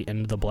directly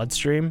into the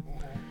bloodstream.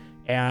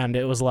 And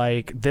it was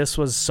like, this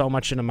was so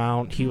much an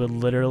amount, he would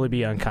literally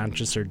be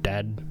unconscious or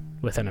dead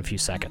within a few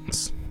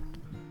seconds.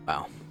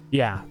 Wow.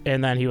 Yeah,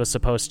 and then he was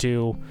supposed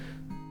to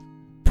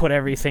put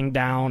everything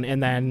down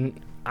and then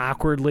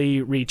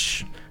awkwardly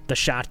reach the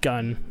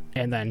shotgun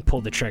and then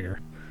pull the trigger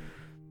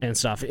and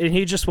stuff. And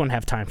he just wouldn't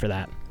have time for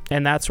that.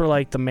 And that's where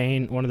like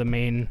one of the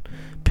main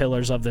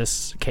pillars of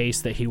this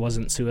case that he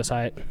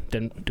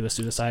didn't do a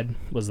suicide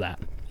was that.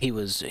 He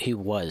was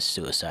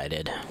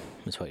suicided.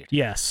 That's what you're...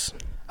 Yes.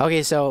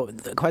 Okay, so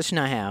the question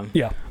I have,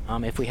 yeah.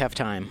 If we have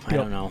time, I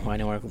don't know. I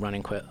know we're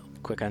running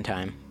quick on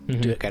time.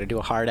 Mm-hmm. Got to do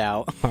a hard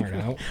out. Hard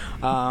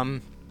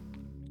out.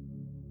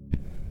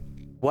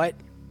 What?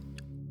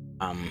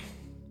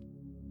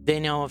 They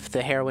know if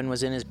the heroin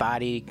was in his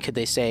body. Could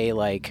they say,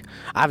 like,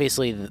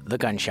 obviously the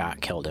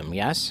gunshot killed him,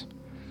 yes?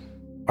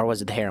 Or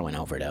was it the heroin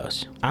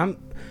overdose?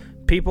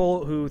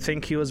 People who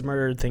think he was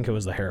murdered think it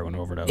was the heroin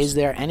overdose. Is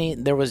there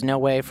there was no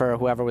way for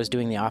whoever was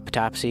doing the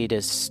autopsy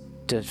to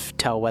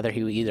tell whether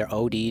he either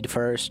OD'd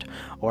first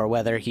or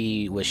whether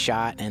he was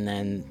shot and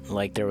then,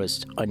 like, there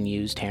was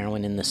unused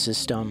heroin in the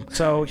system?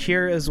 So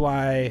here is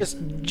why...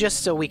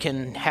 Just so we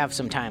can have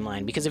some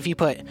timeline, because if you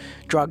put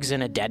drugs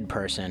in a dead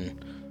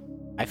person,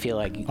 I feel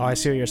like... Oh, I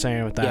see what you're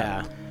saying with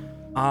that.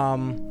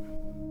 Yeah.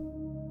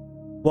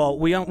 Well,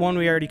 we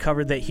already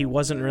covered that he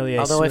wasn't really a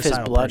Although if his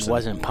blood person.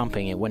 Wasn't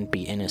pumping, it wouldn't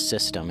be in his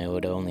system. It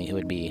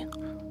would be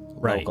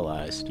right.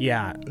 localized.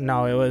 Yeah.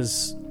 No, it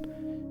was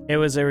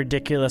a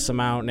ridiculous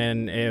amount,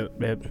 and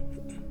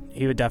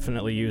he would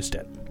definitely used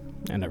it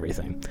and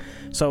everything.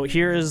 So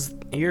here's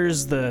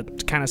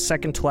the kind of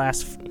second to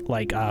last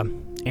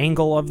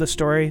angle of the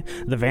story,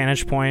 the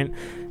vantage point.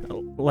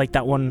 Like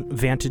that one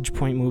Vantage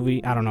Point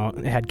movie, I don't know,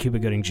 it had Cuba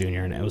Gooding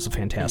Jr. and it was a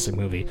fantastic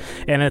movie.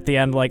 And at the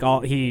end,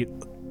 he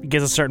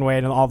gets a certain way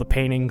and all the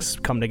paintings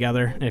come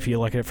together if you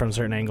look at it from a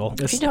certain angle.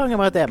 Are you talking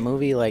about that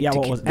movie, what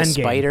was the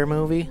spider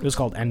movie? It was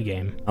called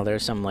Endgame. Oh,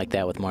 there's something like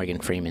that with Morgan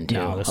Freeman too.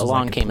 No,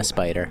 Along Came a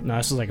Spider. No,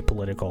 this is like a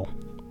political,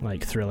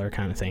 thriller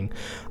kind of thing.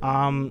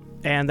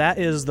 And that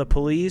is the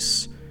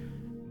police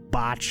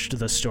botched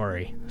the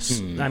story.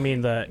 I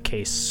mean, the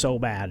case so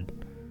bad.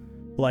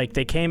 Like,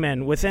 they came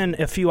in within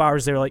a few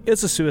hours, they were like,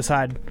 it's a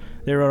suicide.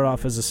 They wrote it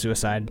off as a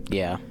suicide.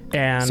 Yeah.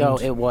 And so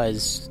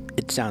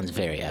it sounds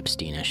very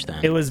Epsteinish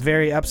then. It was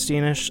very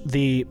Epsteinish.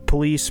 The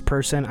police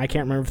person, I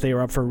can't remember if they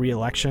were up for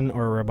re-election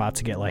or were about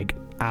to get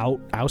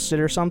ousted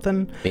or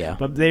something. Yeah.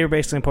 But they were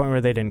basically at a point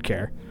where they didn't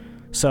care.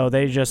 So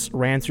they just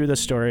ran through the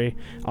story,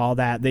 all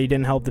that. They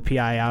didn't help the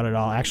PI out at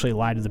all. Actually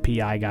lied to the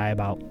PI guy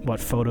about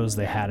what photos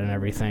they had and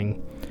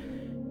everything.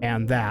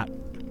 And that.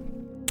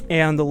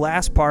 And the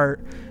last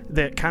part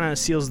that kind of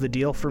seals the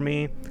deal for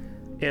me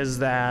is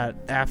that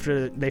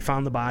after they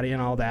found the body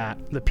and all that,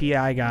 the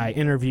PI guy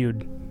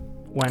interviewed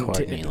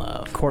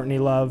Courtney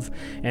Love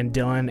and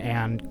Dylan,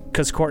 and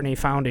because Courtney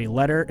found a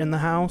letter in the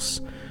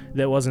house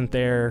that wasn't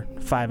there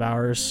 5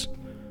 hours,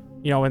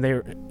 when they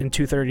were in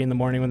 2:30 in the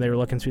morning when they were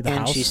looking through the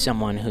house. And she's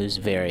someone who's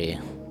very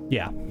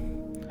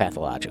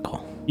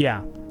pathological.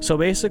 Yeah. So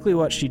basically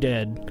what she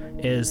did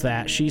is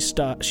that she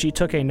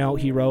took a note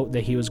he wrote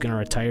that he was going to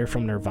retire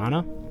from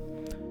Nirvana,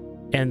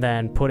 and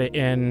then put it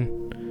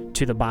in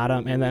to the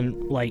bottom, and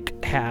then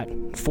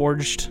had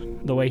forged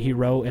the way he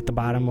wrote at the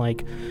bottom,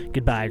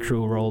 goodbye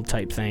cruel world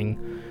type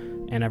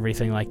thing and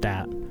everything like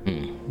that.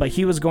 But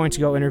he was going to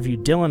go interview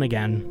Dylan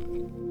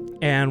again,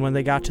 and when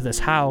they got to this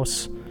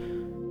house,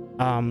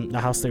 the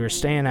house they were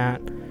staying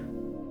at,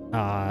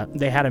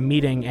 they had a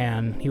meeting,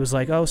 and he was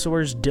like, oh, so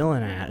where's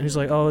Dylan at? And he's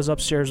like, oh, he's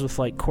upstairs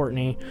with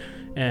Courtney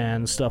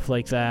and stuff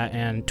like that.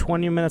 And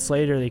 20 minutes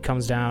later he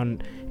comes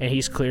down and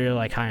he's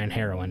clearly high on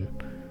heroin,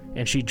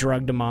 and she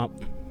drugged him up.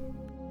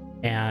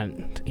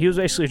 And he was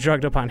basically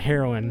drugged up on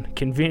heroin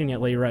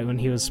conveniently right when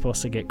he was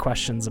supposed to get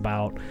questions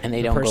about. And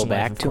they don't go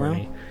back to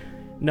him?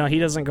 No, he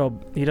doesn't go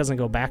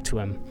back to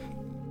him.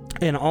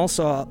 And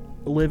also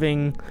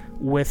living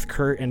with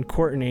Kurt and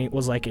Courtney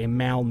was a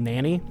male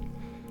nanny.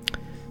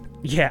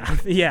 Yeah,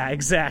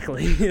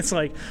 exactly. It's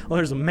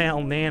there's a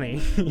male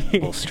nanny. A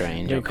little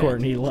strange. that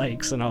Courtney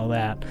likes and all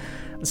that.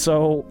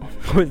 So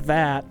with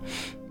that,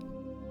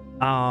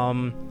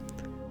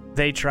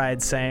 they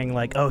tried saying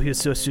oh, he was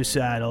so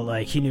suicidal,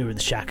 he knew where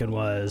the shotgun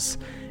was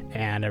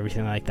and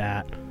everything like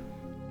that.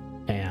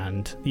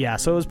 And yeah,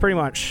 so it was pretty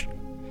much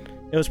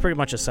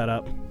a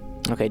setup.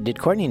 Okay, did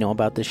Courtney know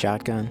about the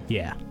shotgun?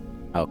 Yeah.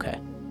 Okay.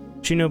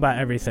 She knew about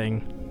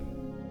everything.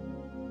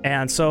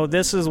 And so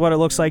this is what it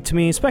looks like to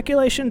me.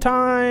 Speculation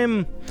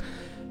time.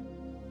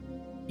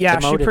 Yeah,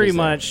 she pretty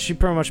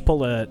much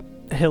pulled a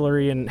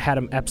Hillary and had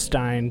him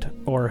Epsteined,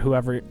 or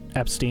whoever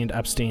Epstein.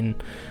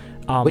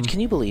 Which, can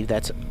you believe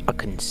that's a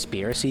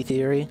conspiracy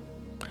theory?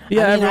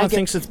 Yeah, everyone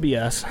thinks it's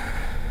BS.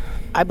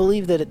 I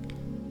believe that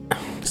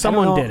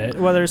someone did it,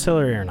 whether it's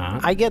Hillary or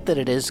not. I get that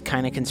it is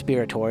kind of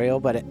conspiratorial,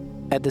 but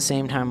at the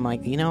same time,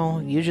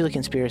 usually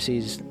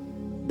conspiracies,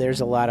 there's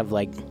a lot of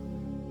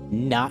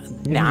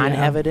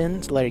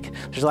non-evidence.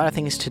 There's a lot of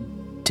things to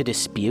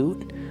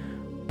dispute,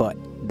 but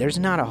there's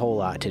not a whole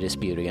lot to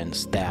dispute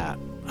against the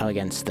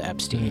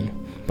Epstein.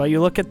 But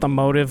you look at the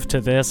motive to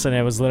this, and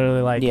it was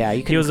literally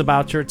he was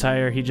about to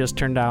retire. He just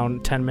turned down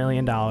 $10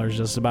 million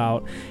just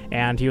about,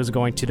 and he was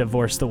going to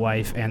divorce the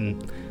wife,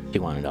 and he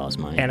wanted all his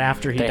money. And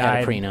after he died,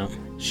 had a prenup.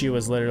 She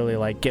was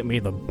literally get me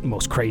the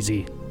most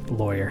crazy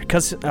lawyer,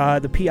 because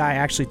the PI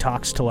actually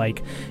talks to a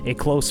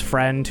close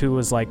friend who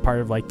was part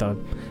of the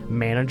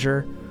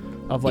manager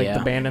of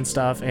the band and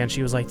stuff, and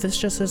she was like, this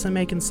just isn't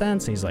making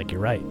sense. And he's like,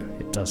 you're right,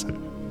 it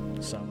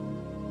doesn't. So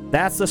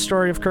that's the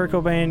story of Kurt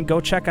Cobain. Go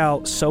check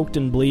out Soaked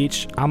in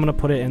Bleach. I'm gonna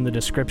put it in the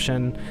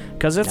description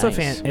because it's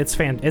nice.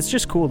 It's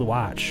just cool to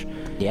watch.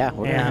 Yeah,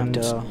 we're gonna have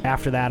to.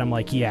 After that, I'm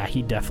like, yeah,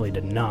 he definitely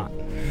did not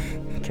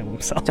kill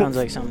himself. Sounds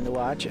like something to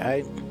watch.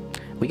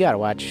 We gotta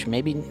watch.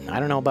 Maybe, I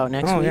don't know about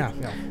next week. Yeah.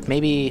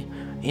 Maybe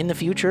in the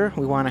future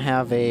we want to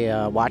have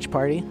a watch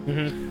party.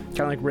 Kind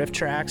of like Riff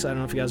Tracks. I don't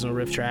know if you guys know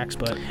Riff Tracks,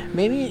 but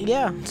maybe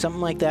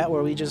something like that,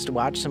 where we just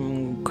watch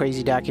some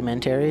crazy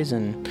documentaries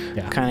and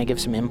kind of give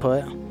some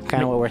input.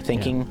 Kind of what we're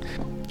thinking.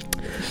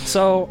 Yeah.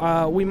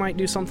 So we might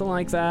do something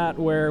like that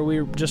where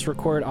we just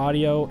record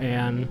audio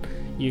and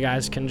you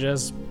guys can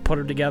just put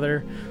it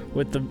together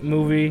with the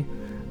movie.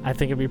 I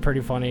think it'd be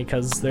pretty funny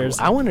because there's...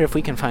 I wonder if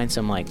we can find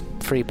some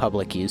free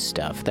public use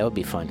stuff. That would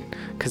be fun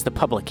because the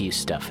public use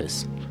stuff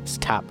is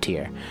top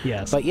tier.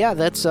 Yes. But yeah,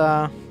 that's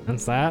that.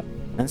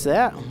 That's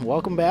that.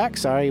 Welcome back.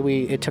 Sorry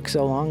it took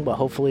so long, but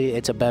hopefully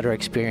it's a better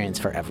experience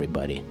for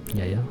everybody.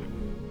 Yeah.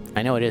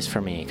 I know it is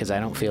for me because I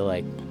don't feel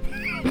like...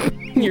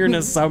 You're in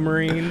a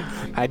submarine.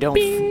 I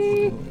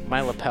don't. My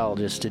lapel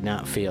just did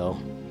not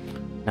feel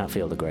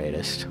the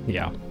greatest.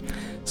 Yeah.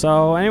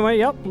 So anyway,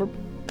 yep.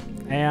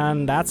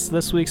 And that's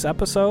this week's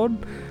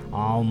episode.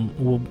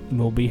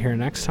 We'll be here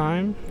next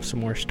time.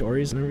 Some more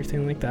stories and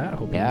everything like that.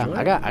 Hope you enjoy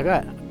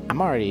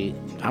it.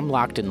 I'm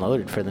locked and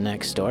loaded for the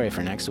next story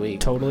for next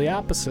week. Totally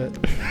opposite.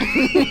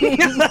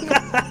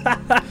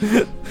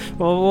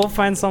 Well, we'll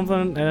find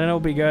something and it'll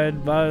be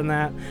good. But other than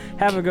that,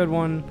 have a good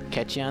one.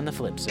 Catch you on the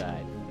flip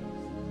side.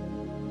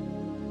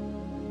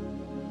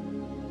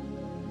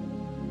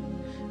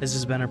 This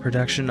has been a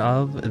production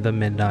of The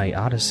Midnight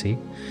Odyssey.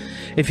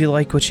 If you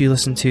like what you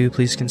listen to,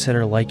 please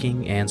consider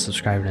liking and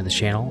subscribing to the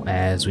channel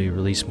as we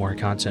release more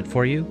content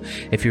for you.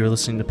 If you're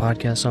listening to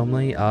podcasts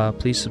only,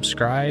 please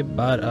subscribe.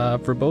 But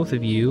for both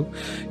of you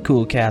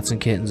cool cats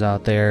and kittens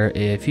out there,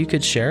 if you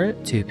could share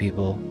it to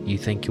people you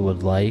think you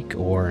would like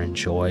or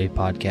enjoy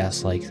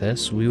podcasts like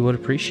this, we would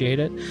appreciate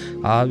it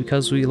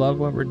because we love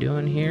what we're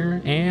doing here.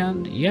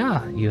 And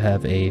yeah, you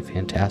have a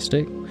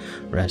fantastic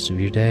rest of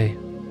your day.